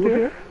 Yo, Caleb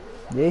here?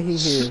 Yeah, he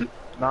here.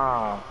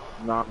 Nah,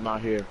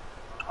 not here.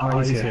 Oh,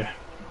 he's here.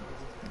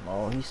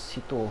 Oh, he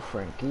threw a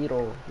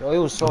Franquito. Yo, it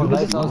was so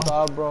nice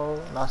outside, bro.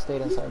 And I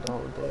stayed inside the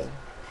whole day.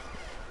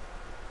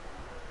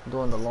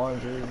 Doing the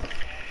laundry.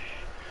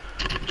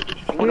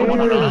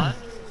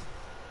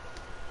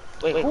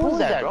 Wait, who's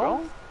that,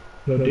 bro?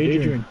 No,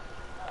 Daydream.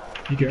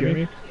 You get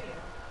me?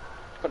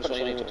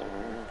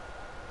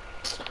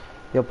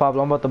 Yo,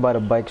 Pablo, I'm about to buy the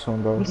bike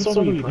soon, bro. What song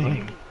are you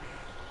playing?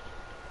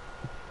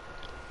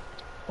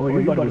 Oh,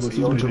 you about to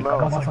go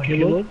see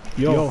Caleb?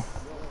 Yo.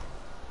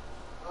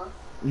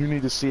 You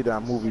need to see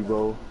that movie,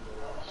 bro.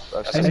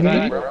 That's Hey, sick.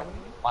 man.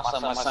 My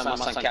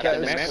son,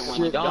 Captain America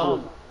when you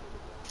down.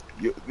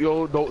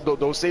 Yo,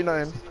 don't say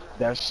nothing.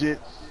 That shit,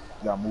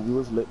 that movie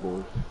was lit,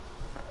 boy.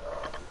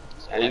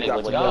 And it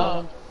was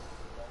down.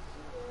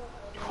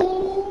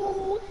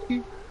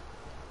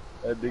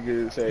 That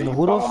nigga say,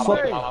 Who the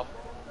fuck?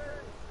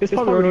 It's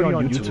probably already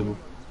on YouTube.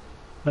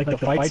 Like the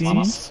fight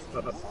scenes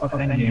of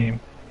that game.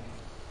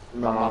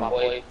 My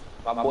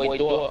boy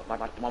Dor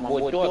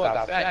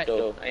got fat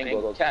though. I ain't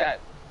gonna go cat.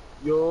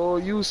 yo,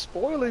 you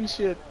spoiling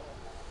shit.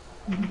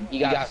 He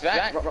got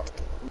fat.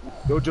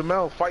 Yo,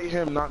 Jamel, fight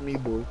him, not me,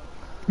 boy.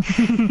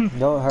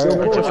 Don't hurt.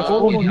 Bro, it's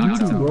all on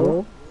YouTube,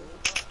 bro.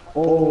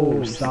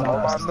 Oh, stop.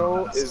 All I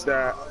know is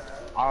that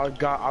I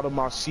got out of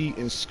my seat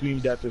and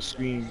screamed at the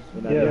screen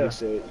when that nigga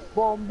said,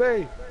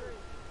 Bombay.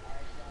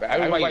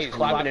 Everybody's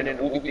clapping in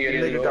the movie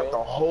theater. Nigga got the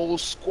whole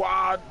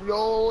squad,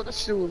 yo. That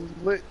shit was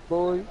lit,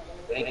 boy.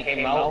 They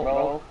came out,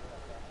 bro.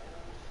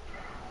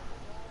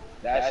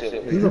 That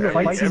shit These are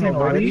fight scenes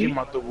Everybody already? came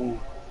out the room.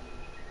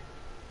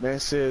 Man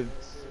said,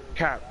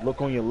 Cap,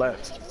 look on your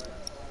left.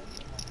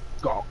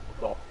 Got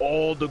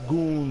all the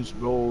goons,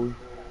 bro.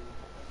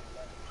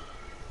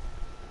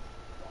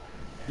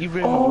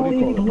 Even Oh, what do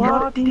you they call it?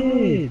 blocked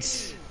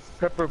it.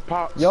 Pepper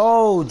Pops.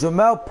 Yo,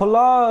 Jamel, pull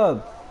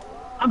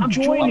up. I'm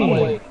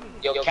joining.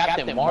 Yo,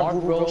 Captain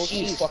Marvel, bro,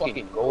 she's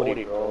fucking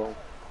goated, bro.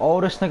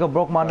 Oh, this nigga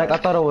broke my neck. I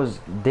thought it was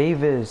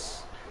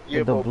Davis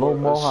with the blue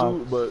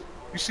mohawk. But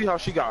you see how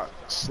she got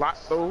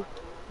slapped though?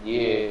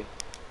 Yeah.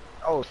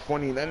 That was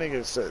funny. That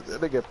nigga said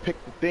that nigga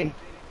picked the thing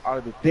out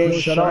of the Yo, thing.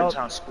 shut up.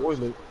 Trying to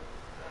spoil it.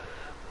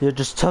 Yeah,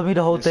 just tell me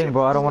the whole thing,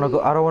 bro. I don't wanna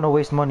go. I don't wanna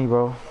waste money,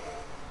 bro.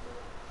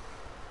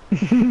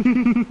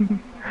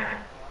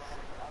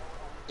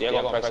 Yeah,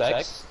 gonna press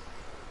X.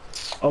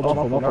 Oh,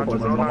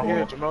 Jamel not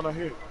here. Jamel not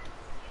here.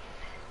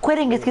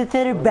 Quitting is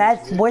considered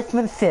bad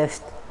sportsmanship.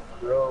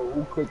 Bro,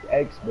 who clicked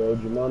X, bro?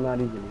 Jamal not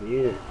even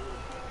here.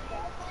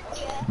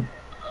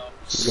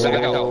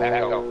 Back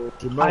out.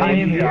 Jamel. I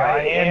am here. I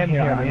am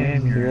here. I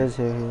am He here. is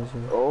here. He is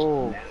here.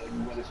 Oh,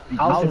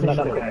 I'll say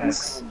nothing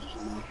else.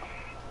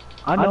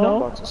 I I'm know.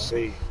 about to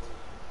say.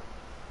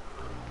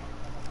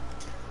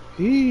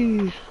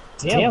 He.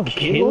 Damn,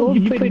 Caleb,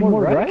 you played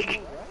more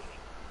wreck?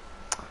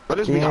 But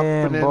it's be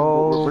Damn, happening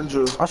bro. with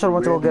Rangers. I should've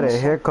went to go get a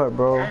haircut,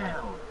 bro.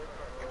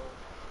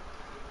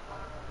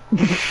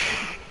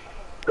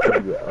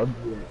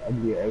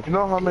 You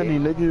know how many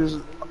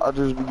niggas I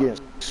just be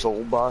getting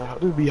sold by? I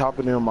just be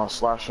hopping in my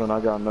slasher and I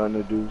got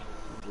nothing to do.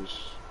 Just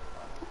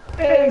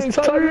Hey, it's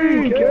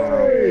Tyreek!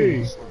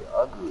 Hey!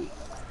 ugly.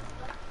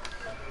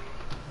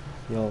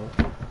 Yo,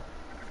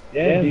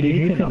 Yeah, dude,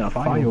 you putting a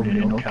fire over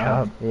there, no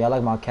cap. Yeah, I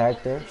like my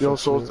character. Yo,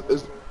 so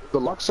is the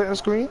lock setting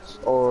screens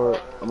or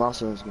a mouse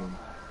setting screen?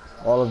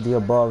 All of the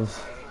above.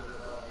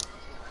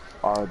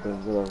 Alright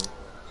then, whatever.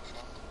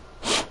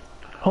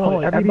 Hold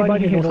on,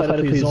 everybody here knows how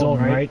to play zone,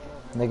 right?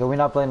 Nigga, we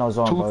not playing no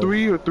zone, bro.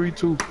 2-3 or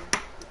 3-2?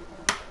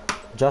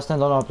 Justin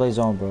don't know how to play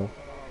zone, bro.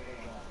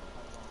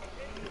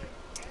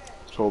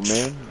 So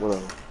man,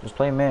 whatever. Just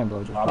play man,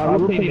 bro. Just I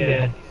will play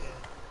man.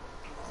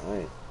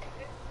 Alright.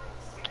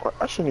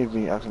 I shouldn't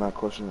even be asking that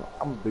question.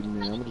 I'm a big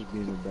man. I'm just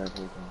being in the back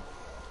right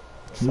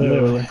now.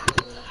 Literally.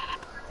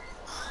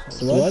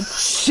 What?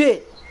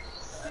 Shit!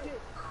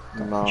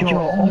 Nah. Yo,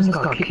 I almost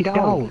got kicked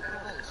out.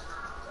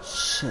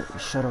 Shit, you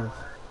should've.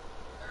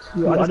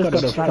 Yo, I just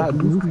got a fat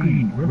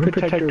goofy rim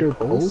protector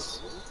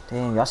post.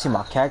 Damn, y'all see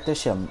my character?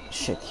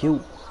 Shit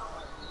cute.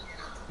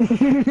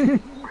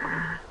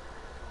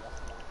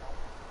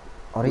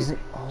 Oh, these.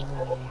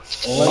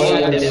 Oh,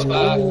 yeah, this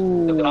bug.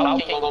 The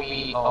Falcon gonna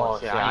be. Oh,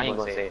 shit, I ain't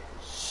gonna say it.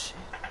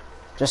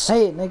 Just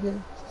say it, nigga.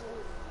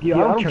 Yeah, I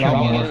don't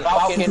care.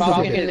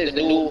 Falcon is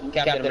the new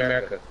Captain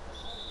America.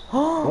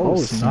 Oh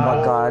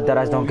my god, that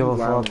I don't give a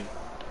fuck.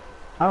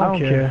 I don't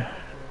care.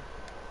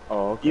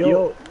 Oh, okay.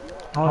 Yo,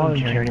 I don't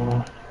care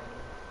anymore.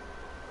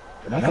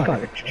 That's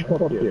got it.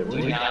 Up there,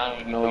 boy.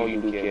 I know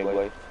you do care,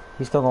 boy.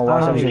 He's still gonna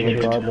watch that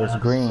shit regardless.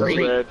 Green.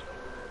 Red.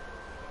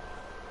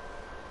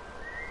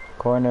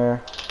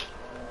 Corner.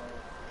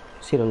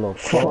 See the little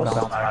cross.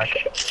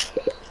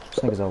 This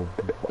nigga's a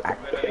whack.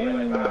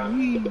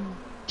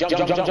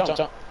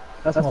 Jump.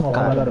 That's my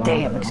God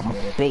damn, it's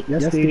gonna bait.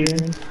 Yes,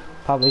 Steven.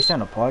 Pablo, you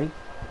starting a party?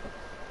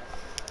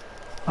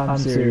 I'm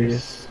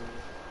serious.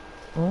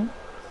 Oh,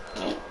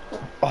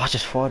 I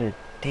just farted.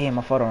 Damn,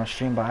 I farted on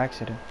stream by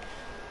accident.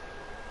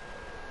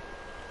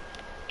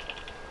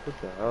 What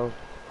the hell?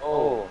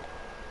 Oh.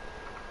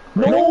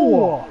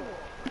 No!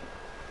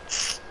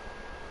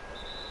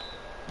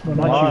 No,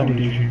 not you,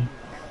 dude.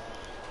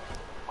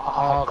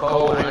 Oh,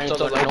 cold. I ain't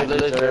so like no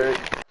blizzard.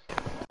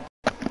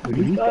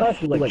 You guys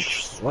feel like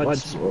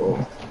sweats,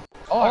 bro.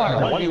 Oh,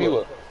 alright, one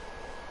viewer.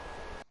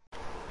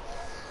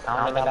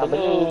 Down in the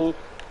blue.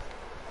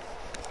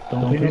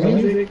 Don't play the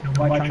music.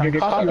 Nobody trying to get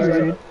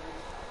copyrighted.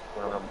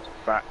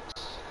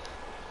 Facts.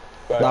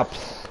 Nah,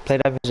 play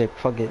that music.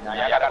 Fuck it. Nah,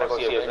 y'all gotta go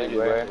see a video,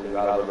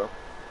 bro.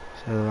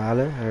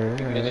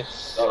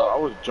 I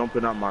was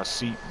jumping out my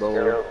seat,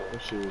 bro.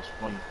 That shit was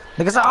funny.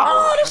 Niggas like,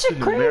 oh, this shit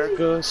Captain crazy.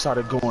 America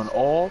started going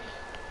off.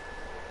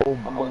 Oh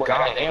my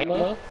god,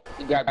 Emma.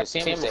 You got the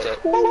same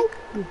set.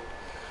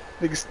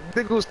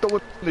 Nigga was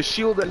throwing the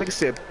shield. That nigga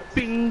said,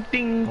 "Bing,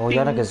 ding, Oh,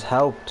 y'all niggas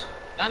helped.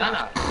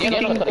 Nah. ding,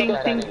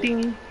 ding,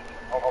 ding."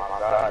 Oh my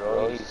god,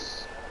 bro.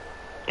 He's...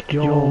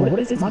 Yo, what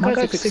is this? My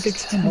guy's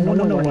 6'10". I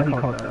don't know why he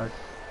caught that.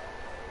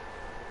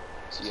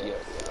 Yeah.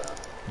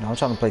 No, I'm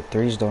trying to play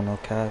threes though, no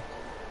cap.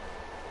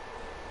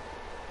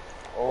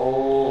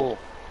 Oh.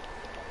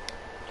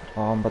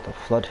 Oh, I'm about to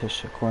flood his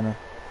shit corner.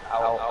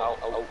 Ow.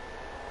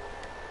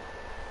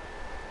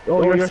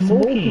 Oh, you're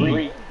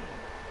smoking.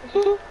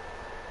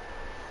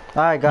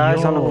 Alright,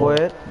 guys, I'm Yo. gonna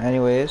quit.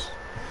 Anyways.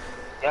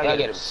 You gotta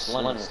get a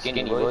slim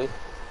skinny, boy.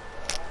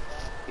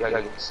 You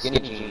gotta get skinny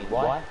jeans,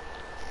 boy.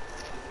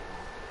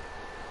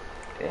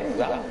 Yeah, you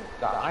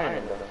got iron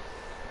in them.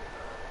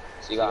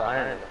 So you got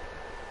iron in them.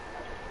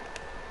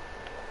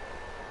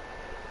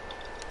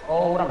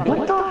 Oh,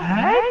 What the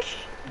heck?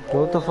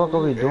 What the fuck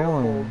are we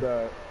doing?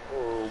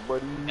 Oh,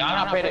 buddy. Y'all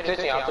not paying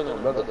attention, y'all talking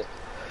about brother.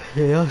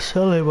 Yeah, y'all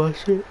selling my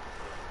shit.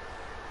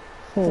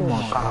 Oh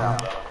my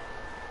god.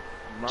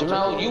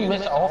 Jamal, you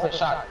missed an open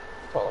shot.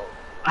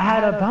 I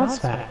had a bounce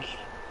back.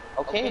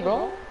 Okay,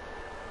 bro.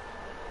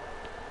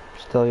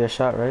 Still your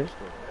shot, right?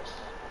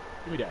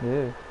 Give me that.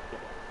 Yeah.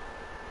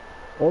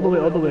 All the way.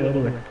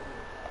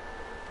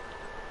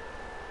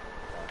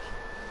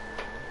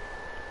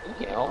 You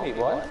can't hold me,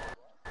 boy.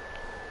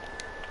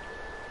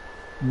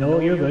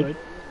 No, you're good.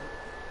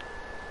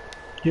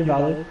 You're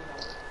valid.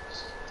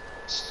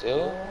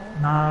 Still?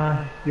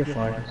 Nah, you're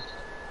fine.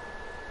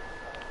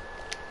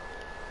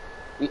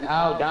 We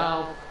out,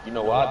 down. You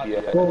know why I be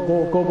at.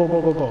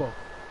 Go.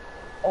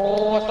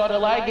 Oh, I started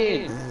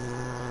lagging.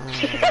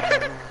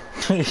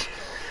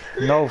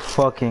 No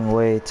fucking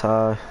way,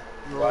 Ty.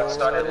 Bro, I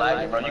started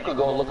lagging, bro. You could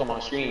go and look at my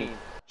stream.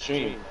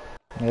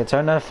 Yeah,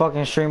 turn that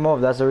fucking stream off.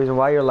 That's the reason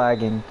why you're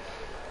lagging.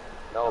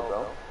 No,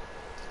 bro.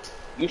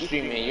 You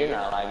streaming, you're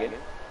not lagging.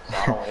 So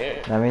I don't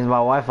hear. That means my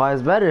Wi-Fi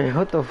is better.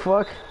 What the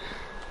fuck?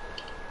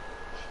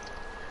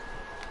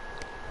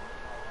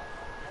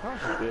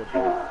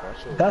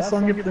 That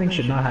song you're playing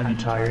should not have you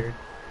tired.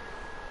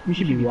 You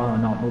should be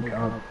wilding out, no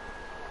cap.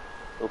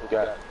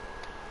 Okay.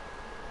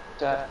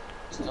 That.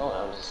 No,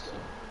 I was.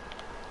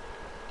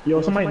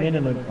 Yo, somebody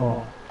landed in the.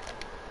 Oh.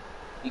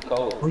 He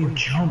cold. Oh, you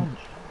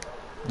jumped.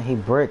 He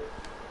bricked.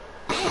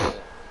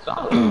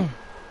 Solid.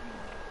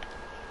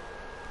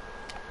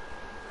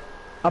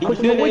 I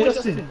pushed you away,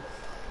 Justin.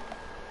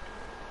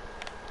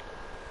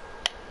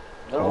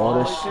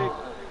 Oh, this shit.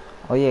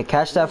 Oh yeah,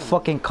 catch that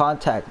fucking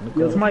contact.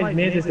 Yo, somebody's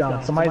man is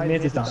down.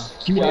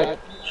 Give me that.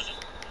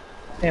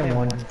 And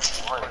one.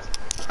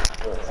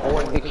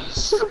 Four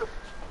niggas.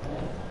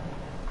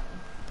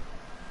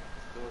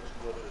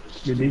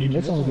 Yeah,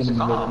 this song's getting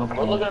me lit. No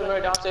We're looking problem. at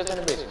the downstairs in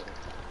the basement.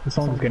 This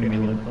song's getting me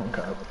lit.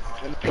 Okay.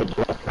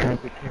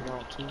 Panther came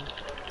out too.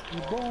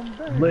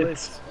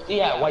 Lit. He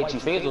had white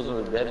chief phasals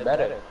was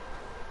better.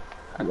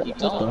 I keep What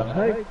telling the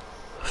you. heck?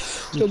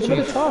 Yo, give it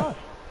a top.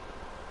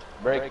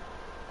 Break.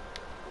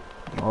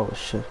 Oh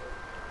shit.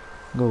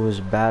 Go was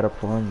bad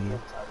upon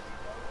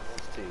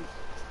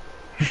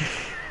you.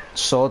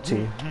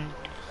 Salty.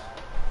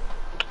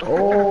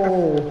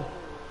 Oh.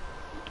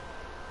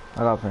 I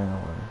got plenty of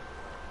water.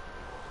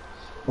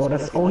 Oh,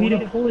 that's. Oh, he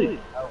didn't pull it.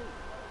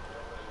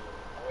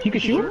 He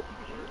could shoot?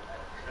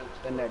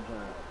 Spin that joint.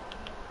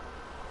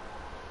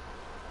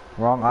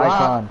 Wrong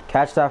icon.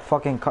 Catch that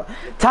fucking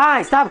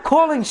Ty, stop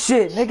calling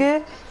shit,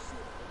 nigga.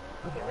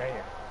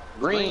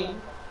 Green.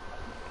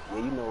 Yeah,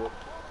 you know it.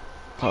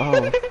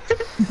 Oh.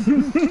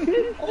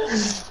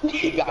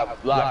 He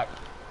got blocked.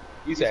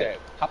 He said,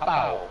 hop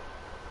out.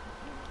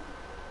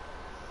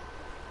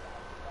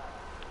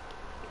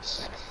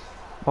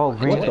 Oh,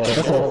 green.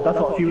 That's all. That's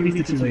all. He released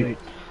it too late.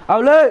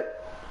 Outlet.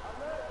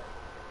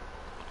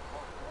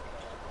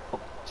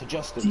 To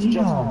Justin. To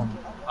Justin. Damn.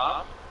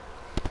 Huh?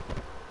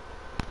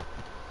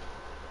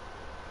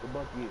 Good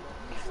luck you.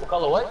 What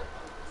color what?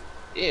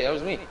 Yeah, that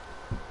was me.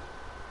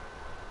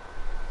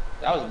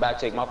 That was a bad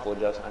take, my fault,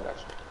 Justin. I got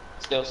you.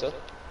 Still.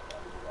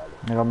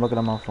 Nigga, I'm looking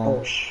at my phone.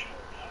 Oh,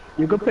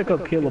 you could pick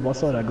up Caleb. I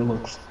saw that. Good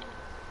looks.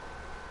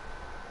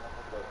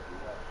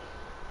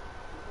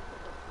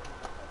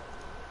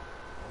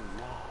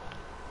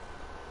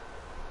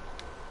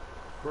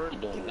 You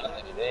doing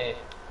nothing today.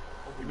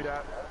 Give me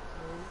that.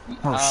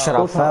 Oh shit,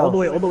 Go I top, fell. all the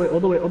way, all the way, all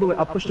the way, all the way.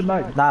 I pushed him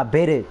back. Nah,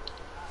 bait it.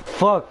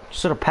 Fuck,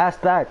 should've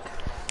passed back.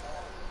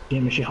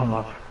 Damn it, she hung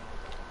up.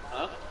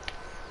 Huh?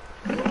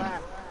 Yeah,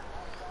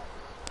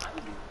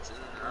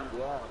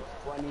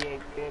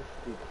 2850.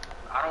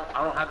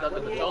 I don't have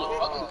nothing to control it.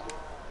 Fuck it.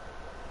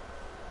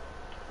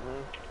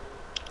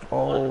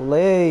 Oh,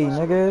 lay,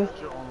 nigga.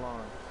 You're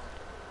online.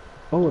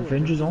 Oh,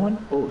 Avengers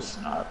on? Oh,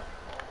 snap.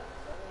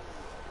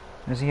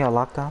 Is he on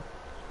lockdown?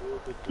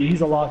 Yeah,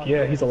 he's a lock.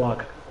 Yeah, he's a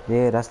lock.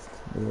 Yeah,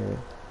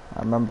 I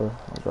remember.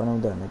 I was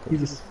running with that nigga. He's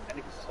just.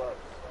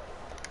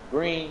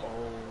 Green.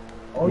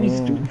 Oh, you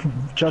stupid.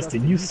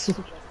 Justin, you.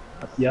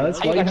 Yeah, that's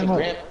How why you you got hang your up.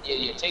 grand?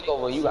 Yeah,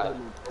 takeover. You got it.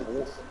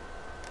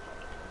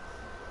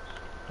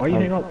 Why you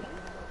hang up?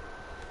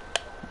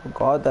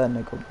 God, that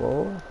nigga,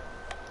 bro.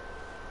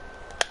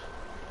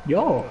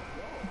 Yo,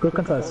 good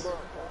contest.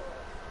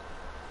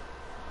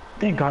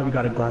 Thank God we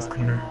got a glass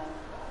cleaner.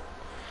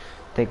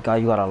 Thank God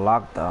you got a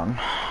lockdown.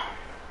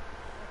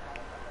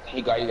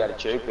 You got a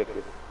cherry picker.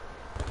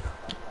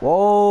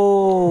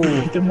 Whoa!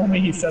 The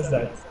moment he says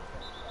that.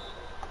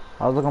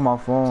 I was looking at my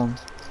phone.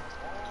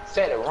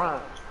 Said it wrong.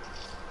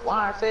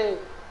 Why I said?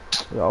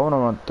 Yo, I wanna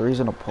run threes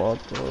in a pod,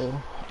 bro.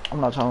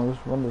 I'm not trying to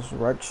run this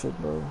wreck shit,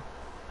 bro.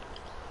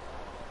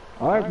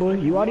 Alright, boy,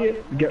 you out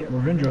here? Get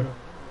Revendra.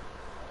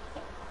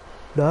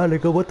 Nah,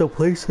 nigga, what the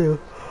place here?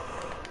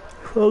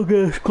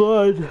 Okay,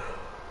 squad.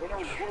 They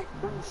don't drink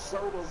free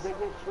sodas, they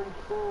get free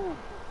food.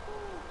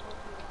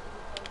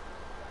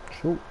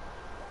 Shoot.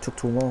 Took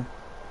too long.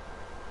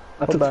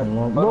 I took so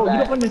long. Bro, you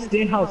don't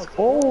understand how it's.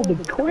 Oh, the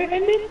court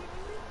ended?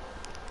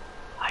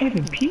 I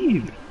haven't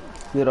peed.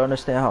 You don't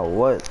understand how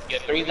what?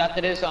 Get threes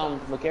after this,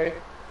 McCary?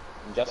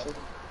 Justin?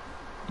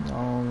 I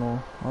don't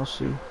know. I'll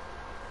see. We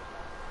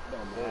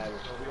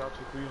out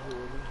to threes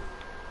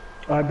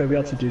already. Alright, baby,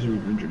 I'll take these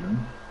Revendra,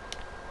 man.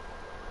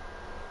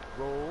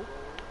 Roll.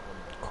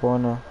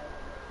 Corner.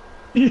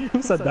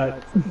 Who said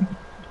that?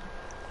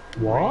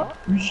 What?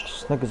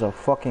 This nigga's a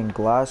fucking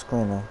glass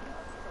cleaner.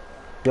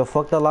 Yo,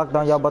 fuck that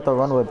lockdown, y'all about to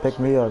run with, pick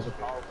me up.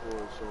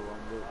 Powerful, so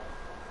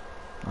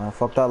I'm lit.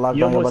 Fuck that lockdown,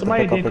 Yo, y'all boy, about to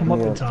somebody pick up, didn't pick come up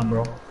me in up. time,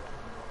 bro.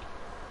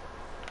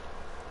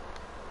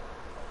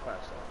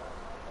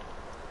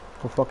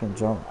 Go fucking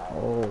jump.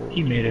 Oh,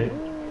 He made it.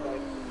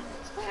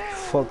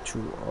 fucked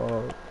you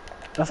up.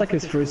 That's like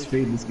his first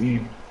fade this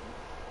game.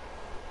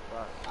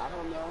 I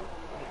don't know.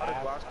 How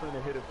did glass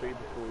cleaner hit a fade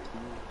before it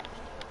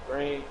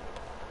Green.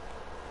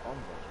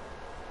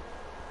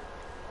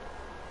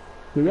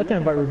 We got to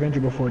invite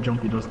Revendra before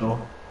Jumpy does, though.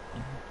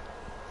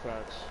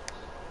 Facts.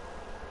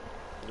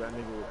 That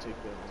nigga would take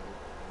that nigga.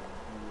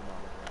 He would not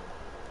have done it.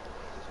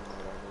 Just know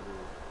that nigga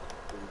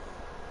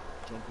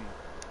would Jumpy.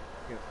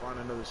 Can't find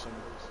another center.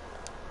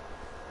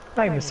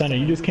 Not even center,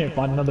 you just can't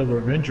find another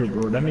Revendra,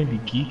 bro. That may be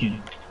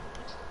geeking.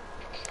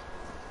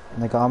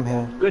 Nigga, I'm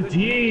here. Good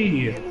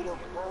D! Give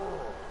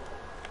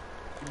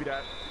me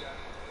that.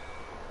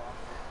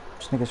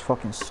 This niggas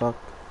fucking suck.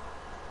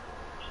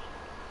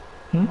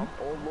 I'm all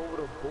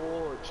over the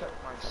board. Check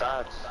my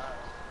stats.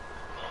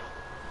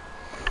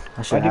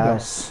 I should Where'd you go?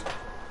 ask.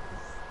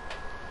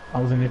 I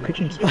was in the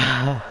kitchen.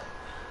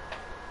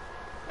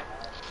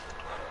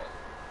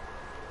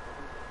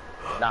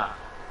 Nah.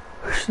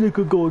 This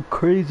nigga going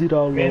crazy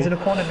down Man's in low.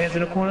 the corner, man's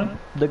in the corner.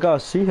 The guy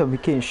see him, he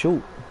can't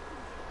shoot.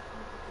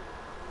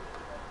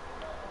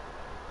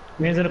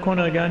 Man's in the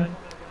corner again.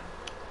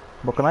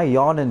 But can I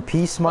yawn in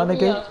peace, my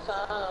nigga?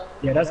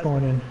 Yeah, that's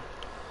going in.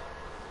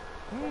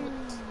 A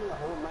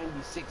whole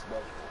 96, bro.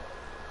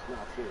 It's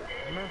not fair.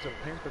 The man's a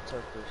paint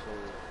protector, so I'm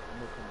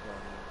gonna come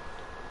down here.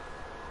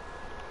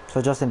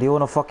 So Justin, do you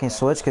want to fucking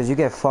switch? Cause you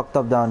get fucked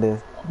up down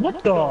there.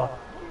 What the? Slide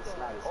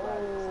it.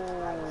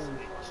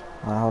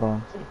 Alright, hold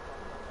on.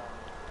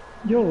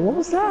 Yo, what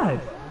was that?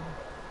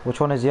 Which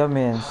one is your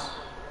man's?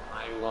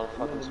 I ain't gonna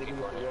fucking speak on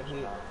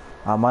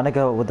it. My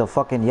nigga with the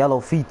fucking yellow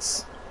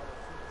feet.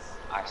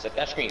 I accept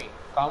that screen.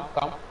 Come.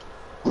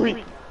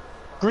 Green.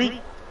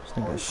 This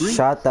nigga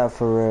shot that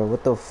for real.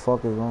 What the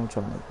fuck is wrong with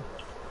y'all nigga?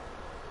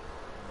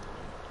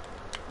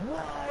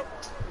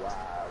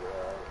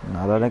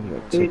 Nah, that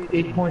nigga.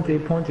 8 points,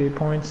 8 points, 8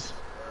 points.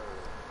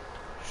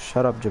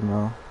 Shut up,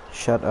 Jamal.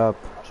 Shut up.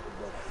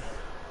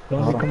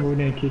 Don't come over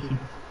there and kiss you.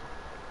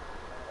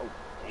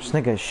 This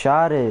nigga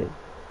shot it.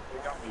 They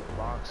got me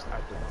boxed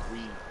at the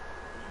 3.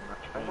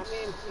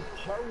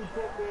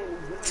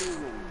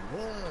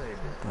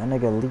 That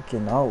nigga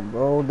leaking out,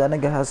 bro. That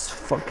nigga has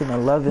fucking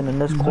 11 in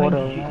this quarter.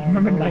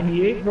 Remember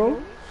 98,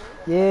 bro?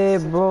 Yeah,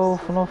 bro.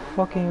 For no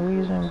fucking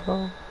reason,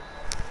 bro.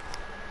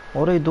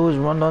 All they do is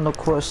run down the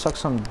court, suck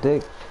some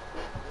dick.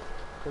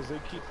 Because they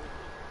keep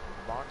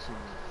boxing me.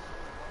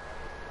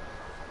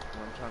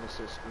 When I'm trying to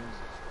set screens,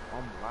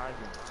 I'm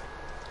lagging.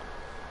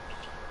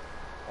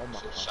 Oh my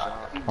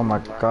god. Oh my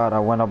god, I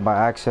went up by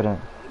accident.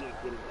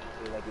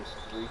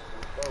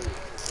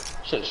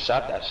 Should've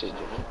shot that shit,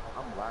 Jimmy.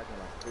 I'm lagging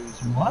like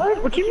crazy.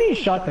 What? What you mean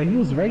shot that? He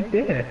was right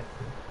there.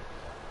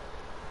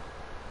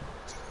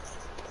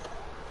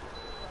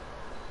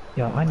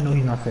 Yo, I know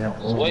he's not saying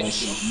oh Switch.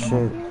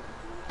 Shit.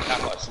 How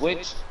about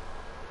switch?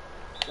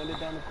 Send it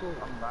down the court.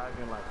 I'm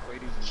lagging like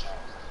crazy.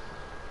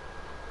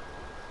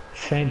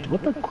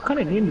 What kind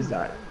of name is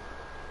that?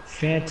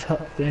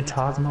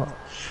 Phantasma?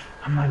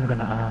 I'm not even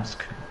gonna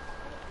ask.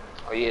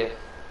 Oh yeah.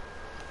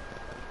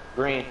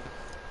 Green.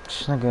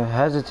 This nigga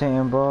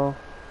hesitating, bro.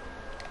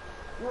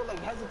 You were like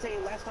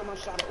hesitating last time I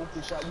shot an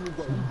open shot. You was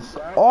going to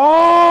shot.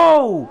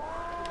 Oh!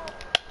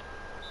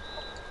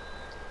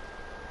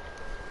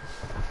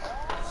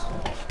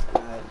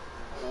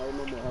 No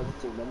more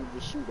hesitating. Let me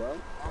just shoot, bro.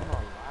 I'm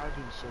not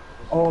lagging so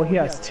Oh, he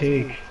has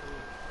take.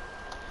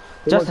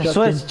 Justin,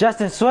 switch!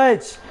 Justin,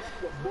 switch!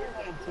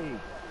 Take.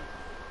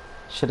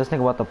 Shit, this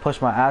nigga about to push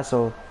my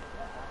asshole.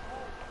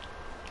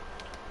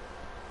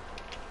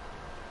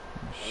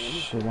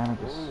 Shit, that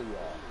nigga's...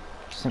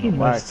 This He nigga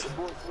whack. must.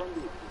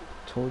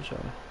 Told y'all,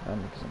 that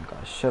niggas ain't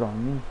got shit on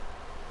me.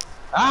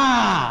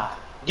 Ah!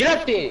 Get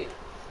up there! Yo,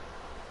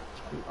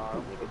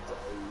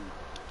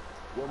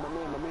 my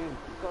man.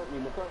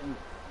 McCartney.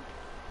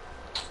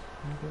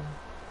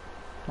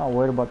 Not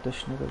worried about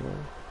this nigga, bro.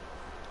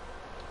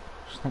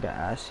 This nigga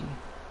assy.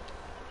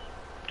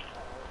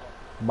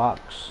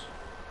 Box.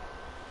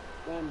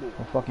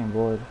 I'm fucking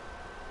bored.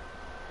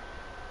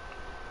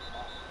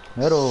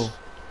 Middle.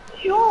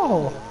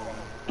 Yo!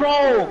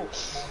 Bro!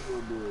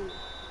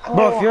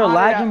 Bro, if you're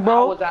lagging,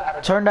 bro,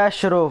 turn that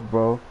shit off,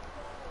 bro.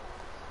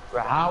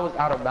 Bro, how was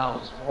out of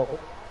bounds, bro?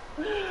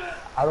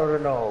 I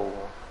don't know.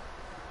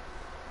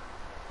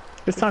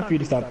 It's time for you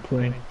to stop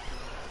playing.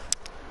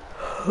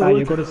 Nah,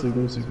 you go to sleep.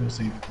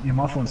 Yeah,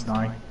 my phone's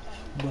dying.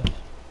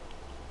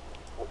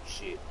 Oh,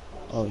 shit.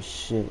 Oh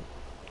shit.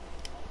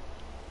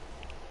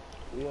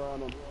 We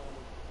on him.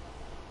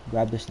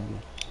 Grab this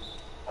nigga.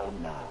 Oh,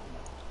 no.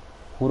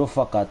 Who the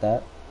fuck got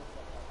that?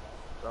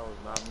 That was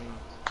not me.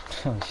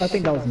 I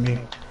think that was me.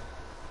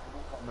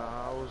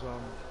 Nah, I was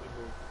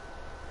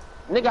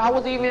Nigga, I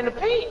wasn't even in the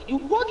paint. You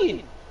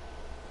bugging.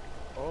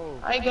 Oh.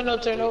 I ain't got no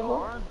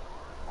turnover.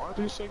 Aren't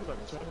these things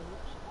like turnovers?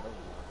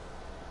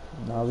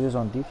 Nah, we was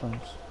on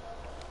defense.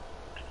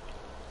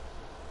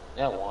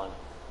 That one.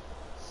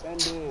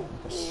 Send it.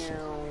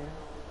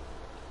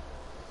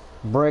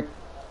 Brick.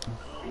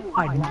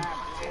 I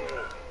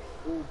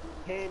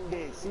Hand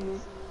it. See?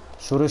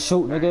 Shoot or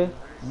shoot, nigga.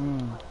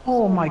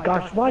 Oh my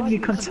gosh, why did you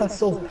contest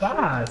so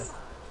fast?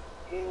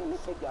 Damn,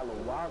 it took y'all a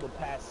while to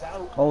pass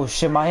out. Oh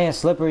shit, my hand's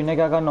slippery,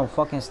 nigga. I got no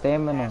fucking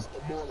stamina. Pass the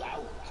ball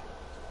out.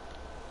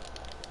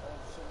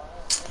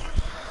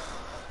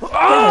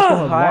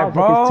 Alright,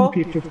 bro.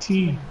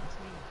 2K15.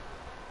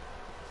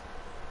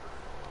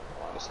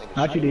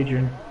 Not you,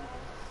 Adrian.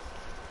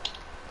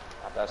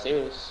 Not that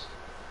serious.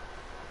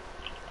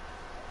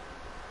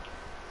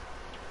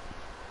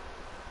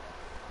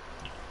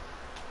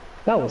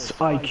 That was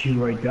IQ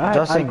right there.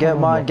 Justin, get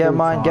mine.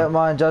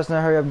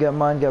 Justin, hurry up, get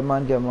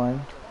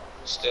mine.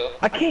 Still.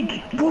 I can't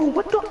get, bro,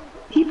 what the?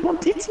 He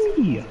bumped into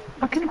me.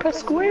 I couldn't press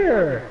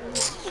square.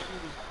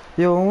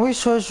 Yo, when we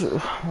search,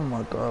 oh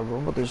my god, bro,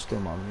 I'm about to steal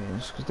my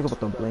mans. Cause think about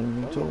to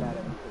blame me too.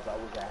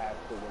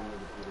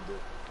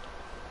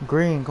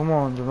 Green, come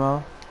on,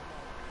 Jamal.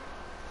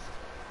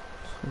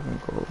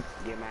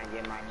 Get mine.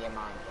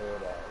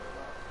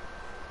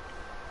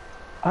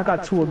 I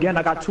got two again.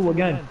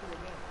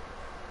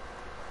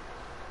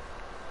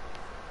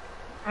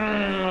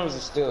 That was a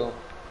steal.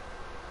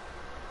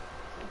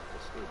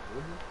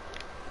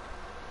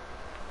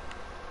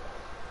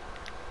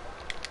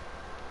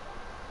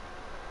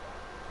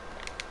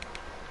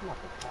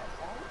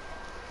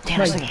 Damn,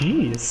 like,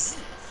 jeez.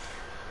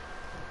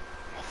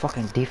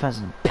 Fucking defense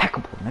is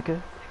impeccable,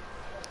 nigga.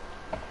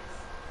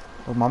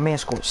 But my man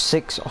scored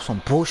 6 off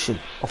some bullshit.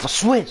 Off a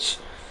switch.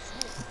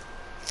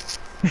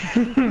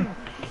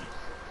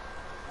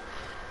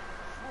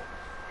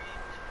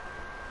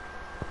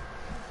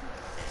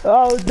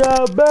 Oh,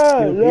 that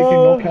bad,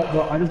 No cap,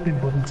 bro, I just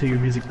been listening to your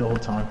music the whole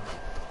time.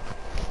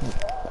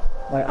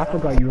 Like, I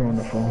forgot you were on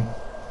the phone.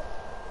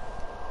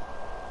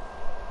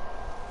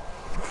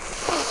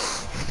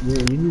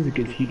 Yeah, your music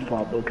is heat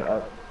pop, no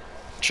cap.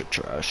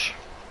 Trash.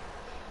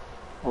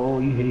 Oh,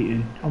 you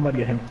hating. I'm about to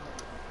get him.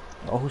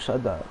 Oh, who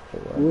said that?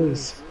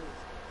 Wiz.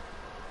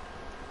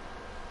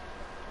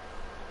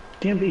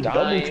 Damn, they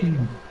double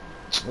team.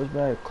 What's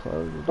that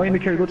close? Oh, you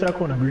carry, go to that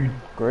corner, green.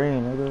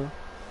 Green, nigga.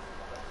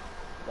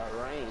 Got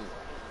rain.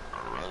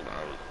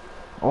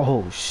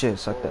 Oh shit,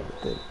 suck that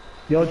with it.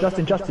 Yo,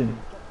 Justin.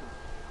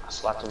 I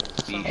slapped him in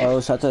the feet.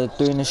 Oh, shout out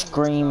to the 3 in the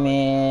screen,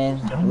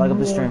 man. Like up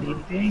the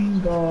stream.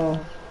 Bingo.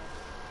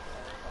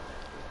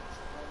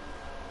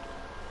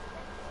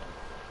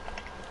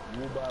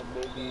 Move up,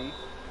 baby.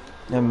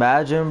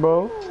 Imagine,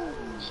 bro.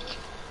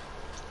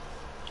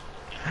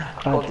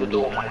 Close the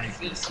door on my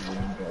feet.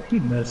 He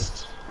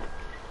missed.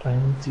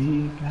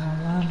 Plenty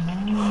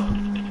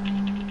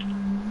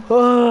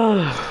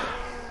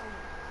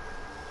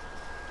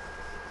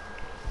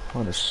I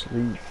want to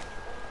sleep.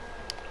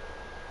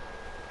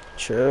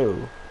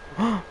 Chill.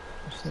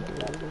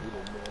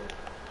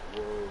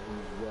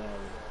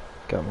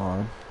 Come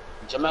on.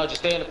 Jamal, just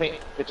stay in the paint.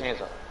 Put your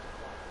hands up.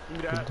 Give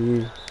me that.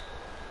 Dude.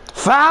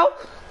 Foul?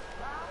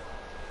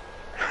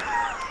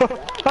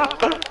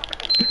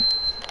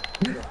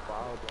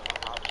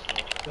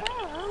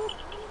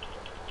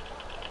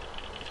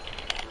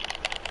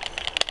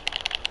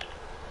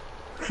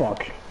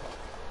 Fuck.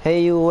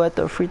 Hey, you at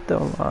the free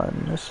throw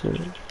line. That's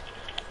it.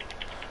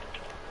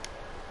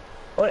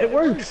 Oh, it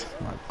works.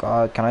 Oh my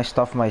god, can I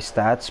stuff my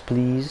stats,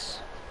 please?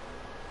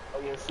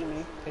 Oh, yeah, see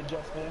me? Hey,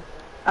 Justin.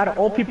 Out of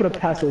all people to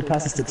pass, it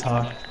passes to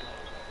Todd.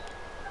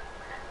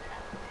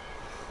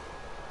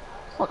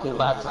 Fucking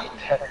laugh like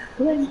that.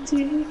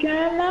 Plenty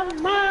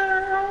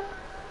Galamar.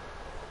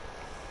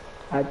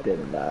 I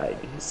denied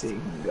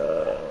sing.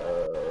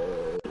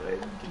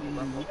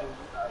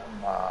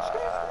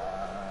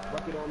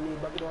 Bucket on me,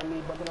 bucket on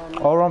me, bucket on me.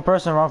 Oh, wrong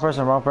person.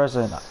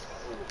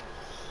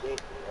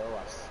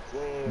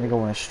 Nigga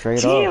went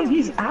straight Damn, up.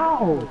 he's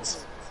out.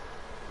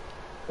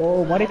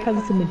 Oh, why they pass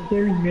it to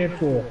McCary's man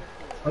for?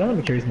 Oh, not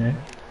McCary's man.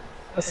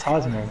 That's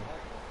Todd's man.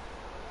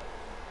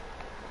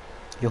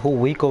 Yo, who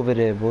weak over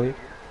there, boy?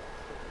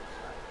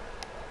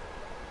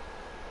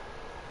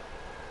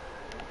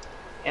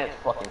 And it's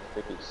fucking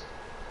face.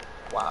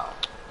 Wow.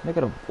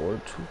 Nigga, the board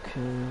 2K.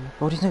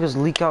 Bro, these niggas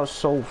leak out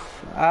so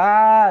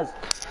fast.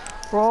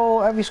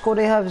 Bro, every score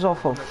they have is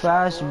off a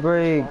fast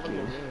break.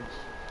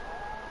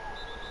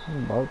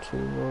 I'm about to,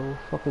 bro.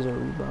 Fuck is a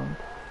rebound?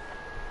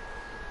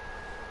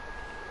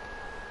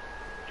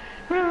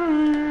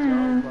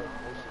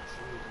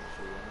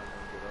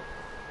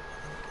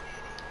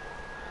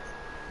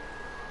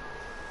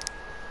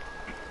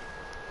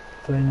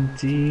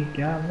 Plenty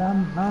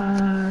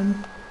Galamar.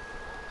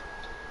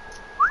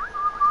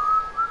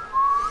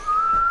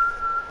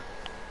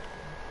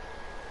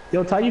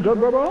 Yo, Ty, you good,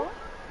 bro?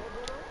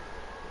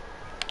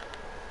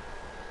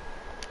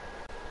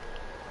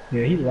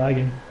 Yeah, he's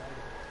lagging.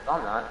 No,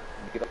 I'm not.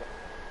 Get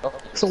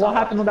up. So what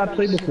happened on that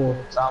play before?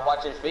 Stop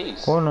watching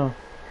face. Corner.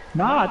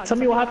 Nah, tell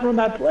me what happened on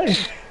that play.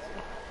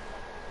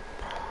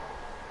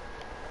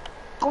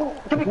 Go!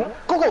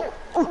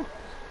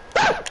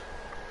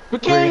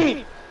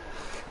 McKinney!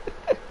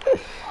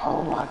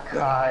 Oh my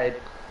god.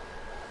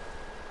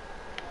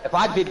 If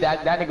I did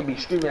that, that nigga be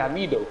screaming at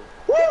me though.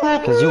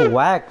 Cause you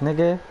whack,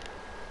 nigga.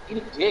 Eat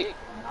a dick.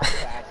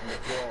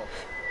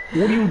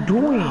 What are you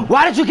doing?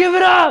 Why did you give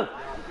it up?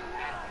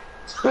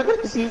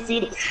 see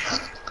this?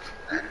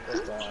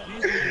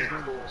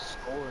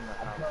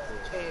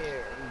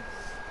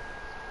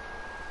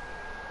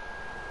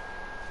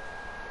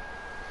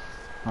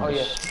 Oh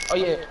yeah. Oh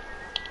yeah.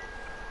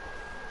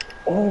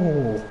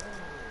 Oh.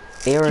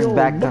 Aaron Yo,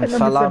 back look then at fell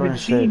number out and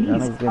shit. 17,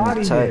 That he's nigga getting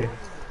outta tight. here.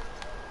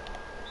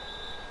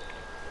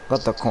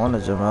 Got the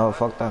corner, Jamal.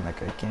 Fuck that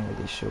nigga. He can't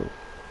really shoot.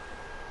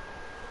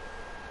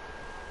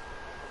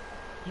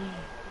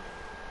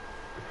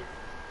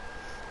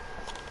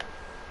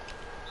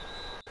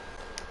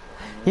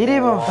 He didn't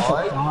even.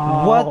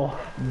 What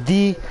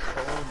the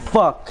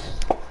fuck?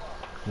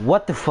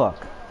 What the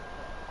fuck?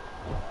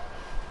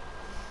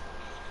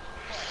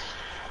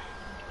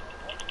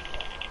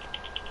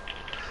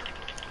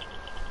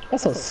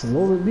 That's a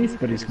slow release,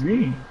 but it's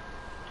green.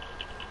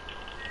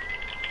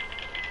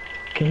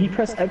 Can he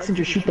press X and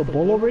just shoot the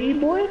ball already,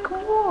 boy?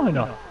 Come on.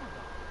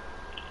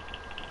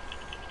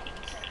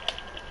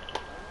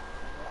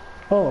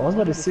 Oh, I was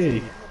about to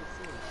say.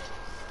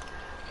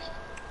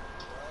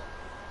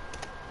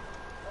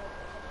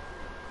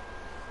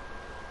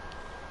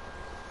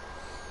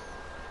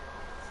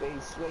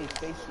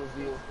 Face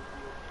reveal.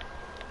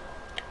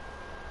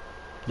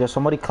 Yo,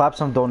 somebody clap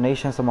some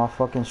donations to my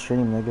fucking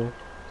stream, nigga.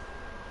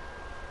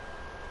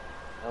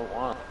 No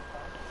one.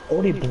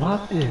 Oh, they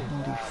blocked it.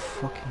 Holy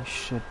fucking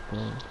shit, bro.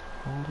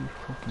 Holy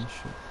fucking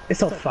shit.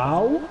 It's a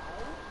foul?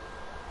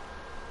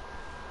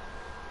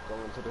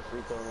 Going to the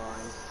free throw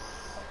line.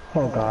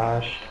 Oh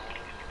gosh.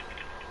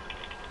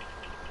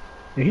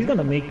 Yeah, he's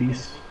gonna make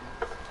these.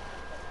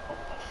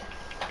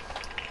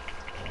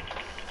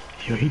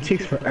 Yo, he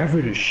takes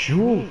forever to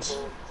shoot.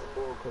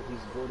 Because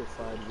he's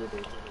gratified with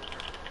it.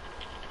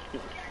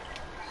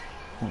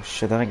 Oh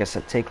shit, that nigga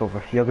said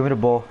takeover. Yo, give me the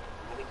ball.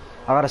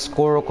 I gotta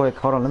score real quick.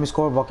 Hold on, let me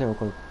score a bucket real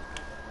quick.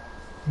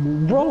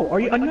 Bro,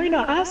 I know you're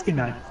not asking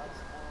that.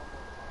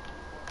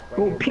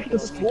 Bro, pick the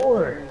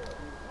score.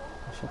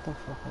 Shut the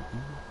fuck up,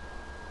 man.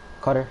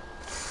 Cutter.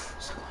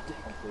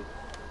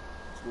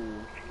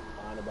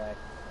 On the back.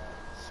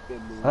 Spin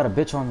move. I got a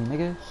bitch on me,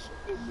 nigga.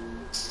 Spin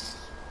move.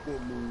 Spin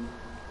move.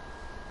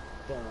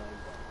 Done.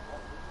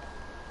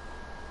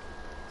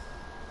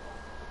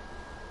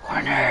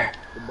 Corner.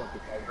 The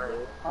bucket right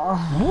there.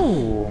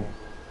 Oh.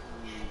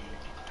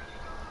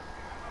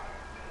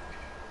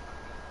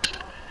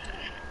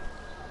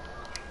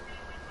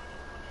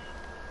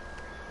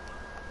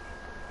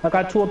 I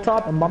got two up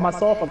top. I'm by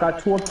myself. I got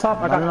two up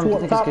top. I got two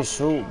up Niggas top. can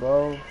shoot,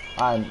 bro.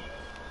 Alright.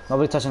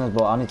 Nobody touching this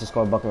ball. I need to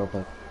score a bucket real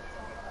quick.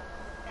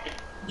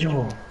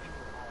 Yo.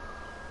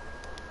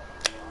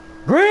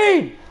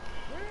 Green!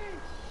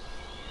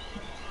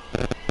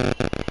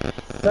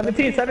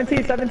 17,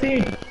 17,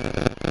 17.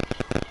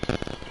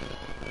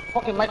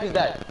 Fucking Mike is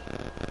that?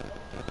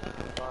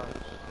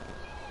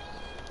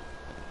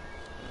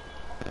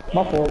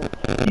 My fault.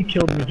 He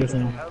killed me just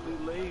now. Hella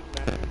late,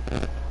 man.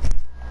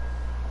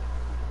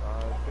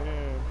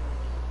 Damn.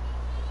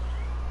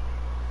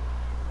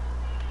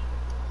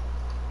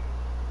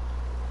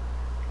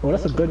 Oh,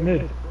 that's a good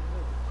mid.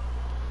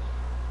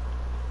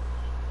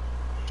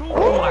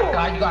 Oh my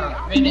god, you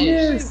gotta finish.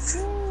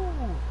 Yes.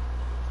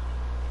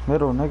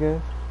 Middle,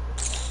 nigga.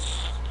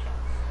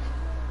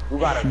 You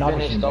gotta Not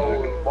finish machine.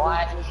 those,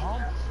 boy.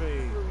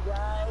 Fade.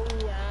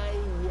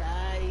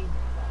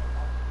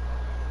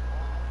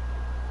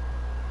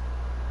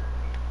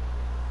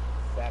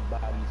 Fat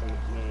bodies in the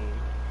game.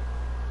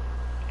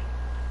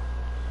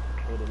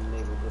 Hit a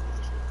nigga with the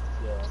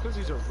yeah. It's because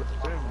he's a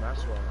rip them,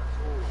 that's why.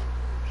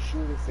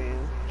 Shooter fan.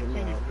 You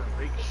can't even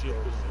make shit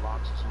with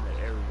blocks in the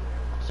area.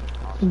 It's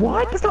impossible.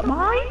 What? That's not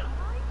mine?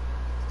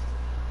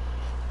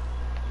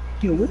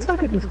 Yo, what's I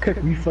get this quick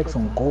reflex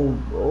on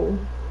gold, bro?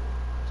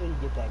 Until you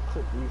get that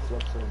quick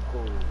reflex on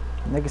goal.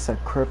 Nigga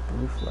said crip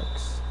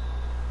reflex.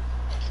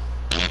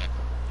 No.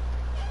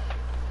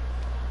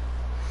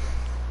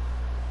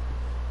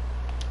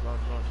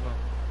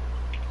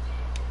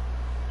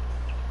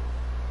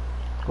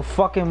 Go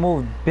fucking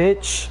move,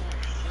 bitch.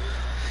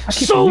 I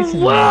keep So releasing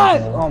it what?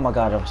 wrong, bro. Oh my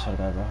god, I'm sorry,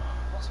 bro.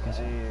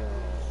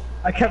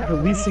 I kept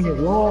releasing it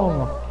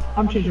wrong.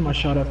 I'm changing my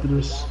shot after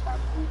this.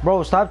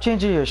 Bro, stop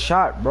changing your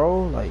shot,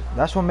 bro. Like,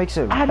 that's what makes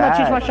it I have bad. not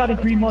changed my shot in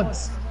 3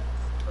 months.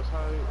 That's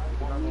how you're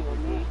not gonna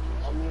get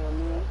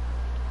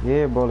good.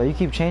 Yeah, bro, like, you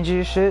keep changing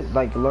your shit,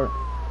 like, learn.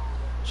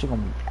 Shit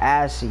gonna be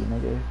assy,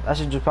 nigga. That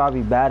should just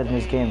probably be bad in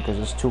this game because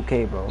it's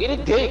 2K, bro. Get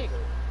a dick.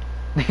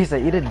 He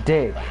said, eat a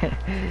dick.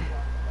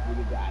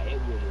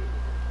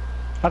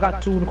 I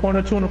got 2 in the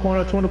corner, 2 in the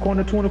corner, 2 in the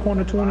corner, 2 in the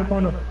corner, 2 in the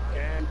corner.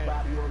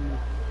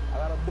 I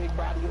got a big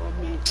body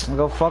on me.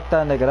 Go fuck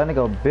that nigga. That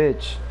nigga a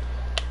bitch.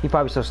 He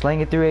probably still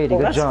slinging 380. Oh,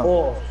 Good that's jump.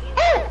 off.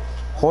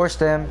 Horse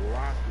them.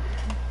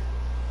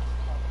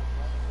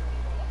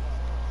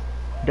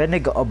 That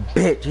nigga a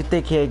bitch. You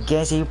think he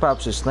against you? He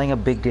probably should sling a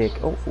big dick.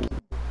 Oh.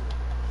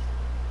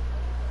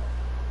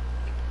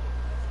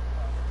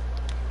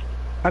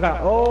 I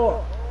got,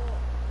 oh.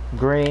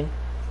 Green.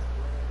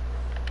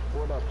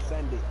 Board up,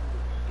 send it.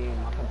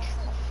 Damn, my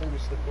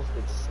fingers supposed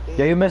to stay.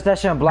 Yo, you missed that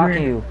shit. I'm blocking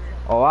Green. you.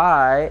 Oh,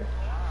 alright.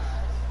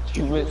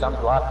 You missed, I'm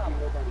blocking.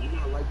 You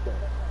not like that.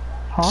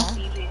 Huh?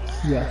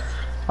 Yes.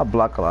 I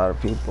block a lot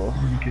of people.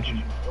 In the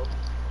kitchen.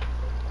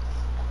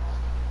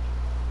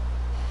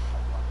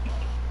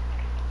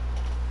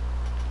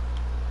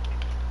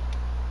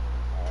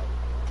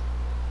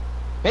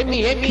 Hit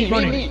me, hit me, Keep hit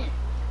running. me.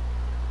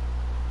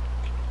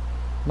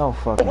 No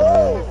fucking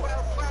way.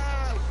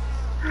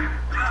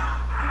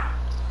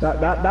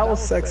 That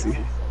was sexy.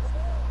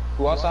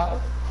 Who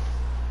outside?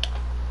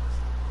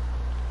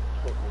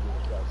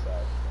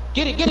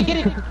 Get it, get it, get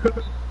it.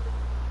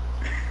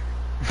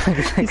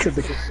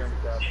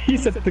 He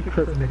said the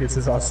crip niggas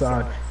is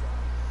outside.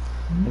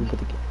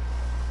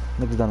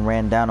 Niggas done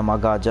ran down on my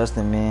god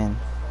Justin, man.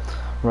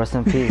 Rest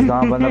in peace,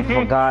 gone but never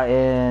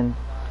forgotten.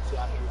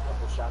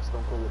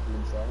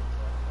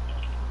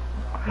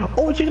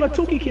 Oh, checking a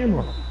 2K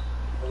camera.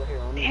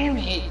 Damn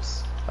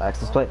it.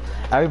 Let's play.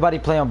 Everybody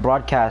play on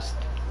broadcast.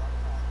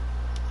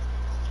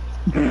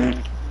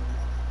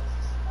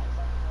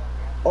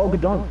 Oh,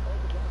 good done.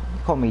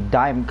 Call me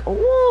Dime.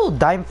 Ooh,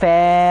 Dime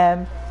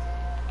fam.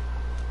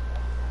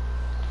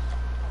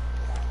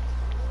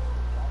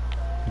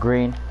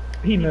 Green.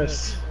 He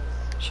missed.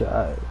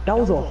 Shot. That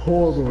was a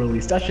horrible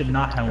release. That should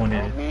not have went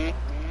in.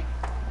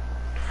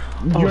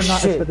 You're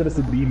not shit. expected us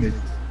to beam it.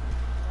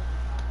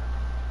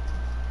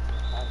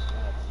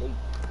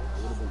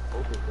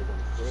 focus for them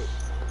quick.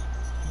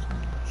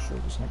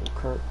 Shoot, this nigga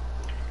Kurt.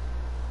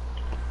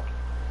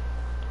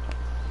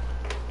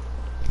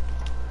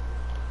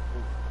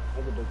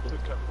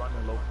 Just kept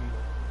running low key.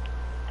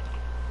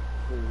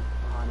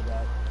 Behind the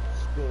back.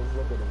 Spin,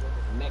 look at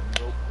him. Neck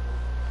broke.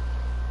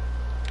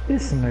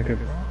 This nigga,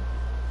 bro.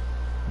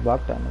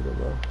 Block that nigga,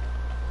 bro.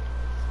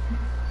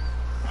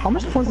 How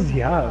much points does he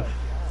have?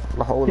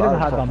 A whole He lot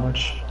doesn't of have that time.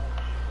 much.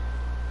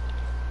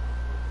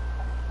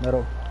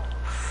 Middle.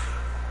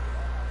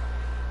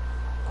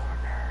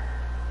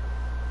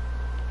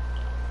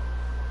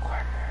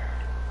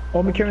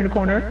 Oh, me carrying the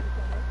corner.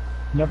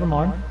 Never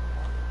mind.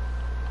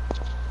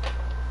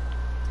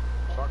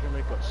 So I can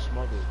make a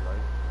smothered, right?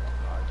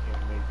 I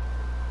can't make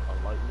a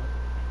light one.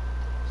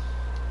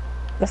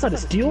 That's not a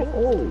steal?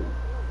 Oh.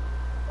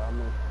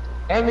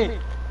 Emmy.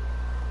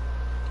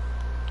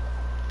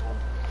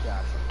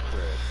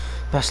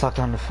 Best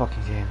lockdown in the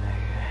fucking game,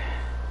 nigga.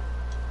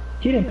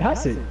 He didn't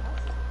pass it.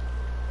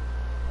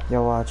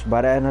 Yo, watch.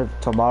 By the end of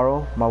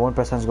tomorrow, my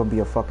 1% is gonna be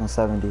a fucking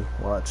 70.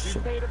 Watch.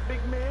 Paid a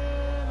big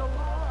man a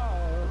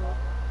lot.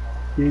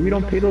 Yeah, we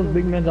don't pay those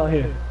big men out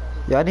here.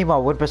 Yeah, I need my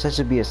 1%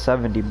 to be a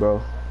 70,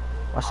 bro.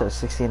 I said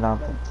 69.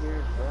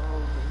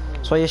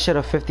 So your shit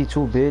a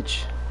 52,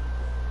 bitch.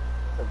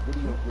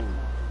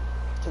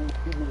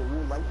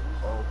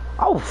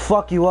 I'll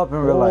fuck you up in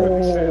real life.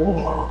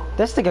 Oh.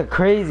 This nigga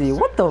crazy.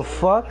 What the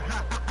fuck?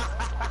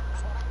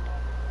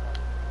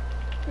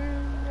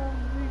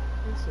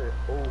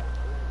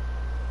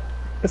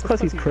 It's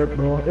cause he's crip,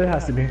 bro. It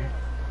has to be.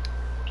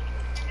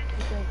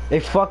 They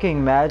fucking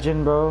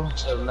imagine, bro.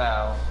 Chill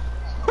now.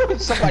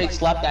 Somebody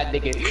slap that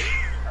nigga.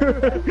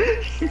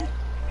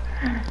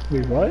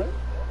 Wait, what?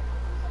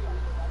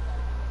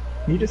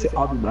 You just say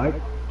I'll be back.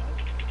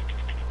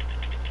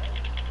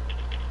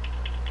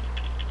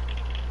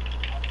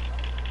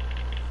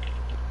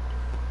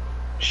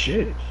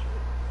 Shit.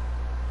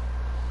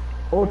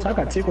 Oh, Ty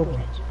got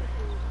takeover.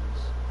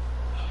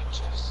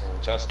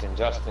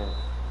 Justin.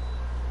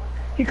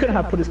 He couldn't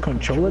have put his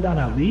controller down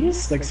at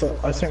least, like so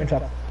a certain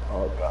type.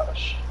 Oh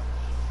gosh.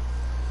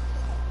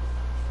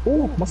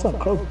 Oh, what's up,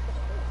 Kobe?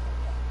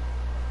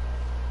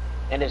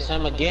 And it's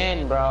him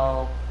again,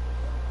 bro.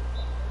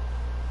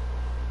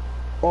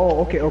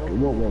 Oh, okay.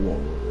 Whoa.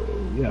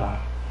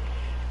 Yeah.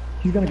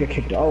 He's gonna get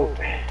kicked out.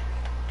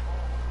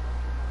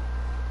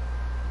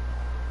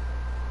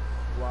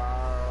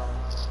 Wow.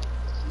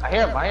 I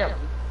hear him.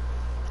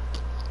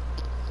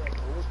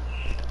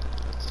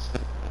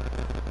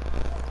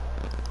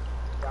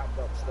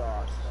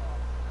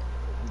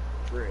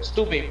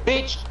 Stupid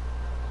bitch.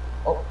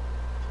 Oh.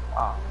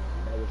 Wow.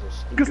 That was a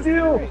stupid Good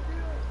steal. break.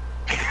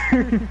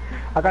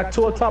 I got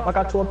two up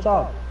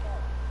top.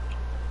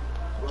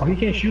 Oh, he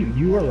can't shoot.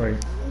 You are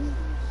right.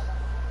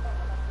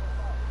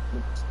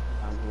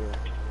 I'm here.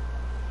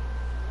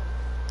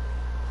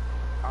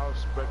 I was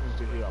expecting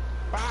to hear a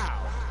bow.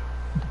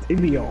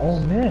 It'd be your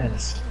own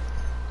mess.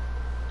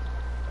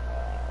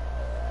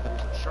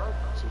 It's a sharp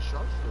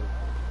shot.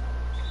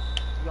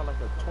 You got like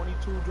a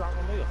 22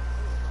 driving layup.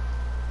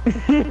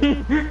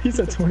 He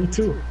said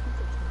 22.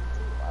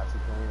 Why is he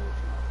playing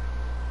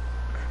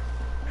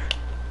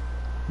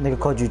with you? Nigga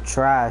called you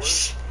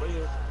trash.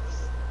 Layup.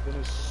 Then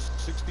it's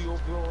 60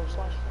 overall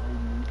slash.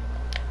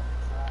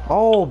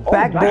 Oh,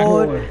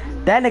 backboard.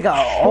 That nigga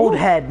a old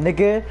head,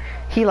 nigga.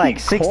 He like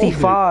He called it.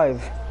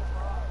 65.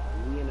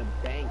 We in a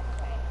bank.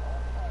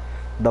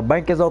 The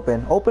bank is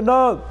open. Open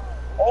up.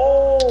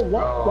 Oh,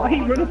 why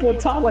he run up on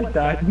top like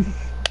that?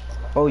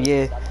 Oh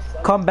yeah.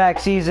 Comeback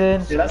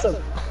season. Yeah,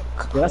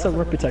 that's a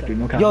rim protector.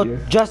 No count Yo, here.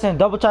 Justin,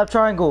 double tap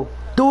triangle.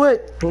 Do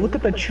it. Bro, look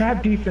at the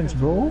trap defense,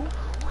 bro.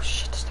 Oh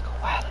shit, this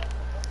nigga wild.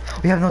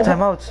 We have no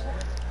timeouts.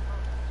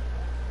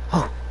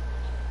 Oh,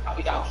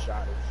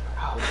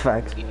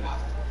 facts.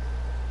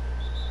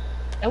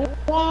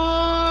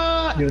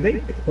 Yo, they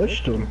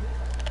pushed him.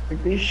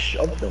 Like they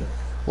shoved him.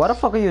 Why the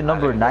fuck are you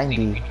number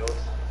 90? Chuck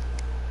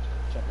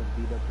a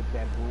beat up with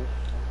that bull.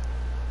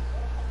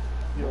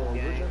 Yo,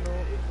 original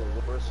is the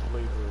worst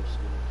flavor of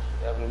skills.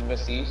 Yeah, we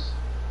miss these.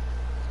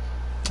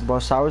 Bro,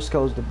 sour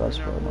skull is the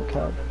best, bro. No cap.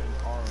 Lemon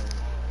and orange,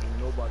 and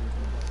nobody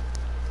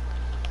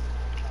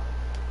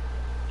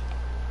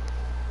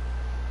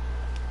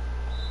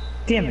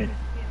Damn it.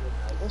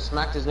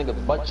 Smack this nigga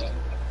butt cheek.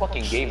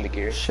 Fucking game,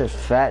 Nick. Shit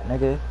fat,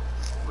 nigga.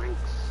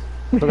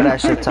 Look at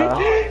that shit, Ty.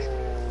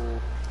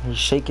 He's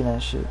shaking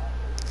that shit.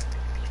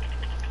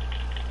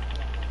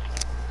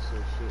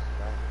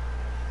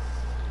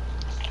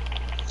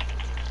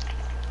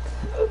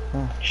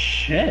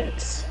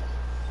 Shit.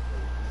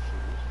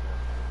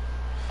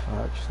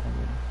 Facts,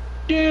 nigga.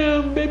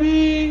 Damn,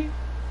 baby.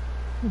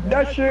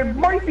 That shit,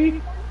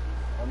 Murphy.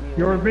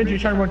 Your revenge, you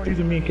trying to run things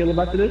with me and Caleb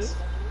after this?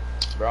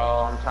 Bro,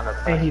 I'm trying to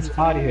And he's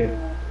out of here.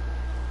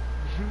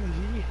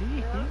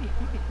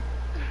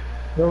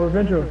 Yo,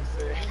 Revenger.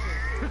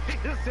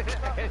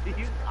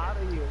 He's out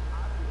of here.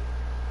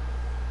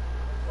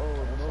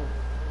 Oh no.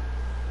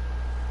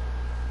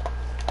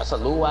 That's a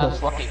little ass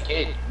fucking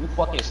kid. You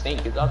fucking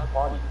stink. Get out the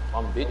party,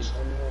 bitch.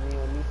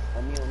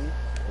 On me.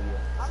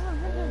 Oh,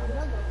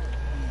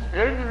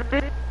 yeah.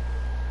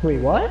 Wait,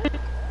 what?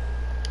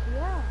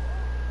 Yeah.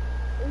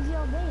 Is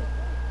your name?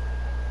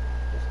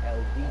 It's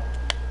LD.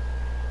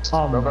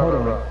 Hold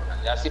on.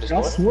 Y'all see the I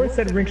score? swore it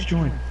said Rinks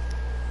joined.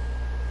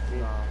 Nah.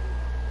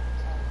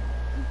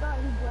 You thought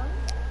he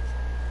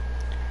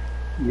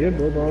joined? Yeah,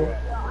 bro. Yo,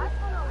 I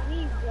thought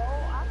leave, bro. I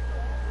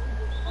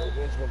Yo,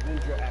 where's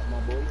Ravindra at, my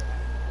boy?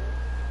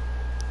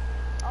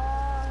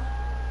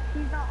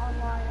 he's not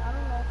online. I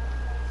don't know.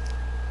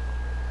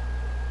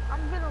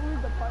 I'm gonna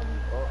leave the party.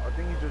 Oh, I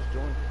think he just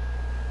joined.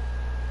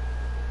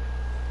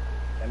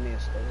 That man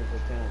stole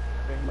his account.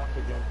 I think he left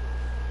again.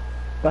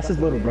 That's his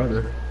little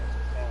brother.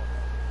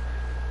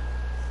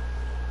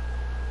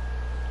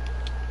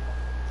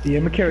 Yeah,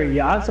 McCary.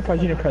 Yeah, I'm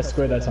surprised you didn't press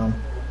square that time.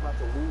 We're about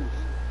to lose.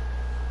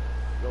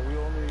 Yo, we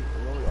only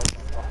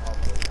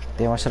up.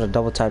 Damn, I should have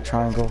double tap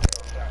triangle.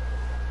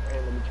 Hey,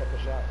 let me check a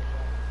shot.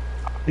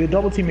 You're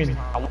double teaming.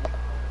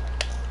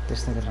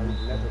 This nigga I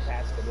didn't never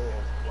passed it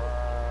off.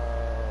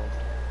 Wow.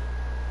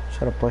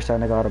 should have pushed that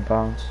nigga out of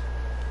bounds.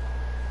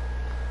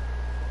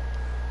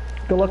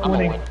 Good luck I'm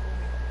winning. gonna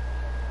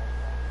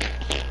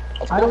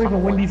win. I don't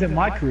even win these in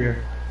my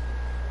career.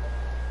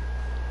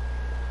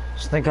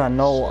 This nigga got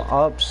no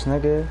ups,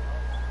 nigga.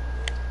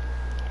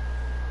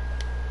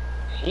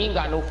 He ain't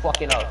got no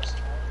fucking ups.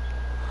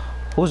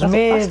 Who's That's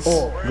mids?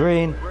 all.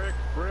 Green.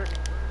 Brick.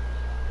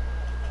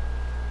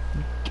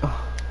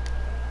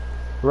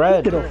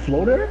 Red. Did a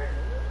floater?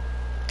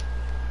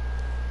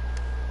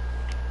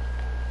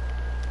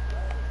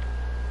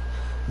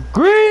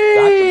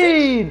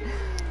 Green!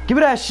 Give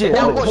me that shit.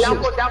 Down Oh, court, shit.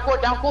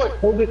 down court.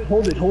 Hold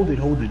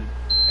it.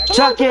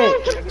 Chuck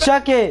it!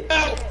 Chuck it!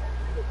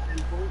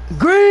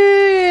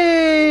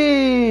 Green!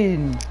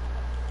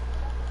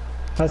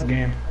 That's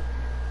game.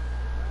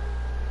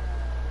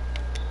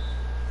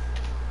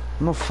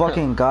 I'm a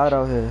fucking god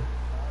out here.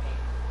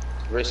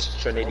 Risk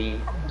Trinity.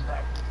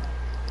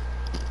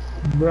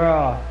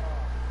 Bruh.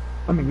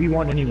 I mean, we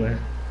won anyway.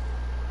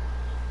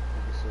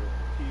 Nigga said,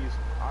 he's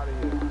out of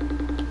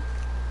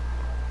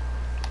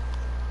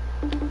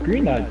here.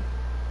 Green light.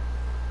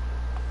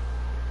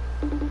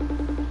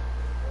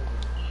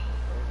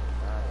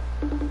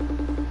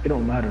 It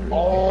don't matter.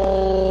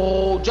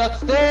 Oh,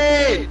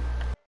 Justin!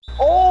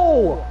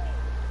 Oh!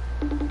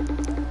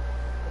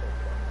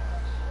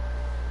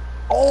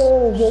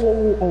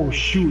 Oh,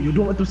 shoot. You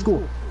don't let them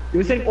score.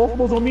 You're saying off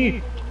balls on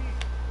me.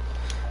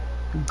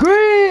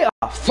 Green!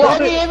 Ah, fuck!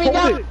 Hit me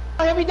down!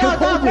 Hit me down!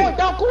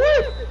 Down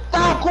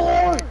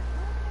court!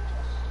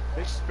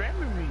 They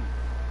spamming me.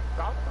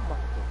 Stop them about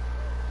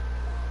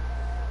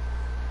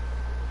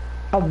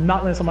that. I'm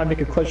not letting somebody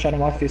make a clutch shot in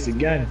my face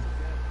again.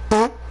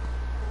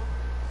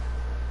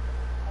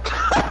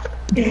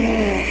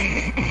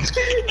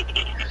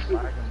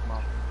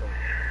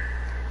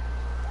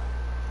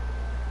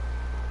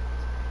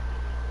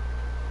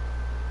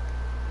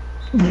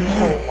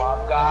 Oh my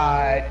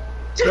god.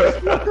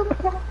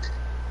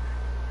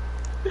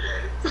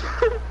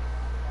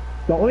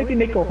 The only thing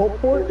they can hope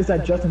for is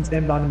that Justin's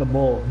inbounding the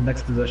ball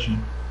next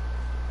possession.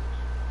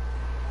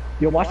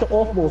 Yo, watch the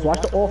off balls,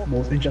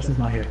 and Justin's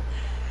not here.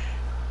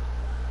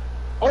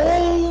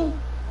 Oh!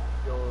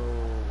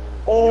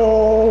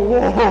 Oh,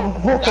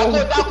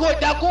 whoa.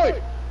 Down court!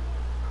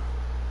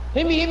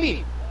 Hit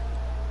me!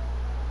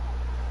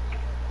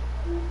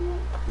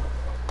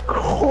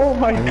 Oh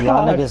my Y'all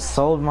god. niggas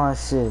sold my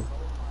shit.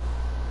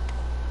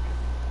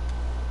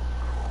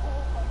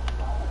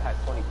 Had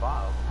 25.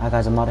 Alright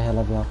guys, I'm out of here,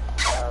 love y'all.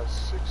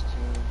 16.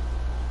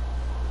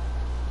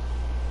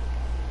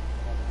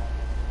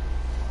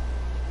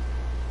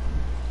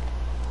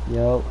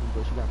 Yo,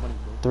 Bro, she got money,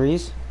 bro.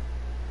 threes?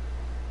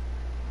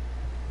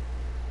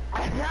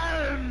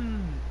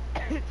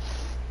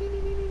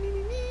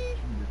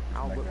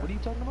 What are you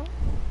talking about?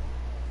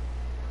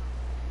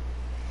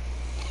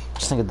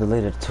 This nigga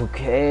deleted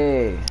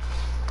 2K.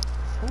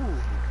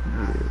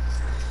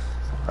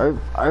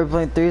 Are we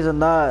playing threes or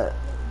not?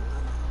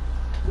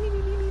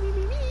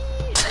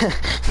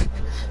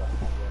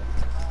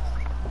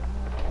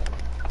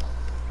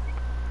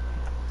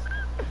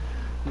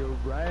 Yo,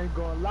 Brian,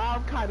 gonna lie,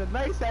 I'm kind of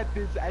nice at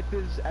this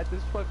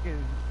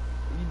fucking,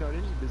 you know,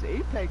 this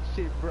Apex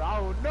shit, bro. I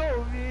don't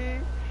know,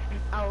 man.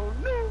 Oh,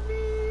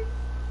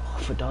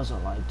 if it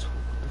doesn't lie to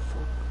what the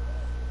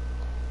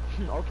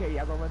fuck? Okay,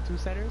 y'all gonna run two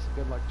centers?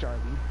 Good luck, Charlie.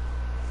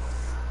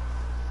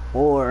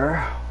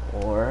 Or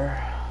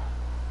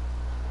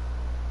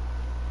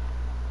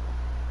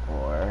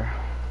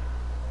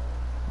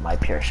my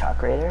pure shot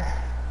creator,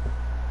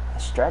 a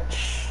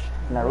stretch,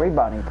 and a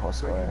rebounding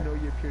post Bro, you scorer. know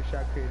your pure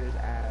shot creator's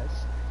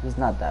ass. He's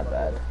not that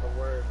bad.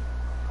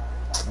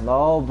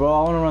 No, bro,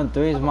 I wanna run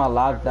threes with my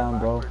lockdown,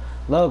 bro.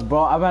 Look,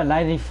 bro, I'm at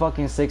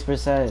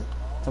 96%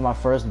 to my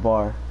first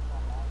bar.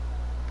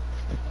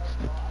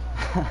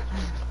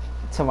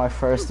 To my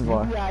first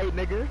bar. Right,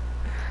 nigga.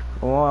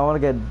 Well, I wanna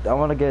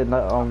get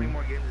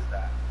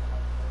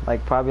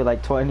like probably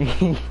like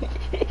 20.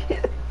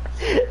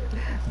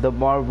 The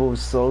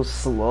marble's so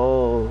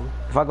slow.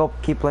 If I go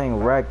keep playing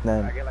rec,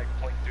 then I get like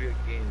 0.3 a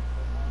game.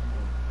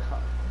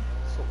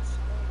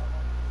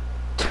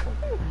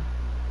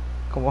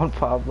 Come on,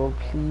 Pablo,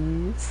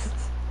 please.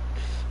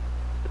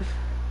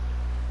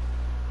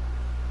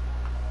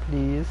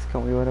 Please,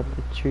 can we run up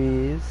the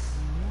trees?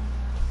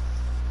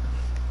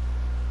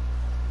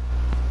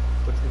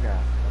 What's he got?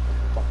 What the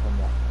fuck am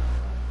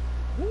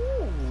I?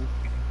 Ooh.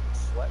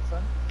 Sweat,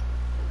 son?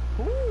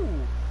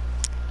 Ooh.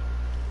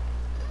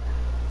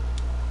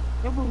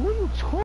 Yo, but who you talking?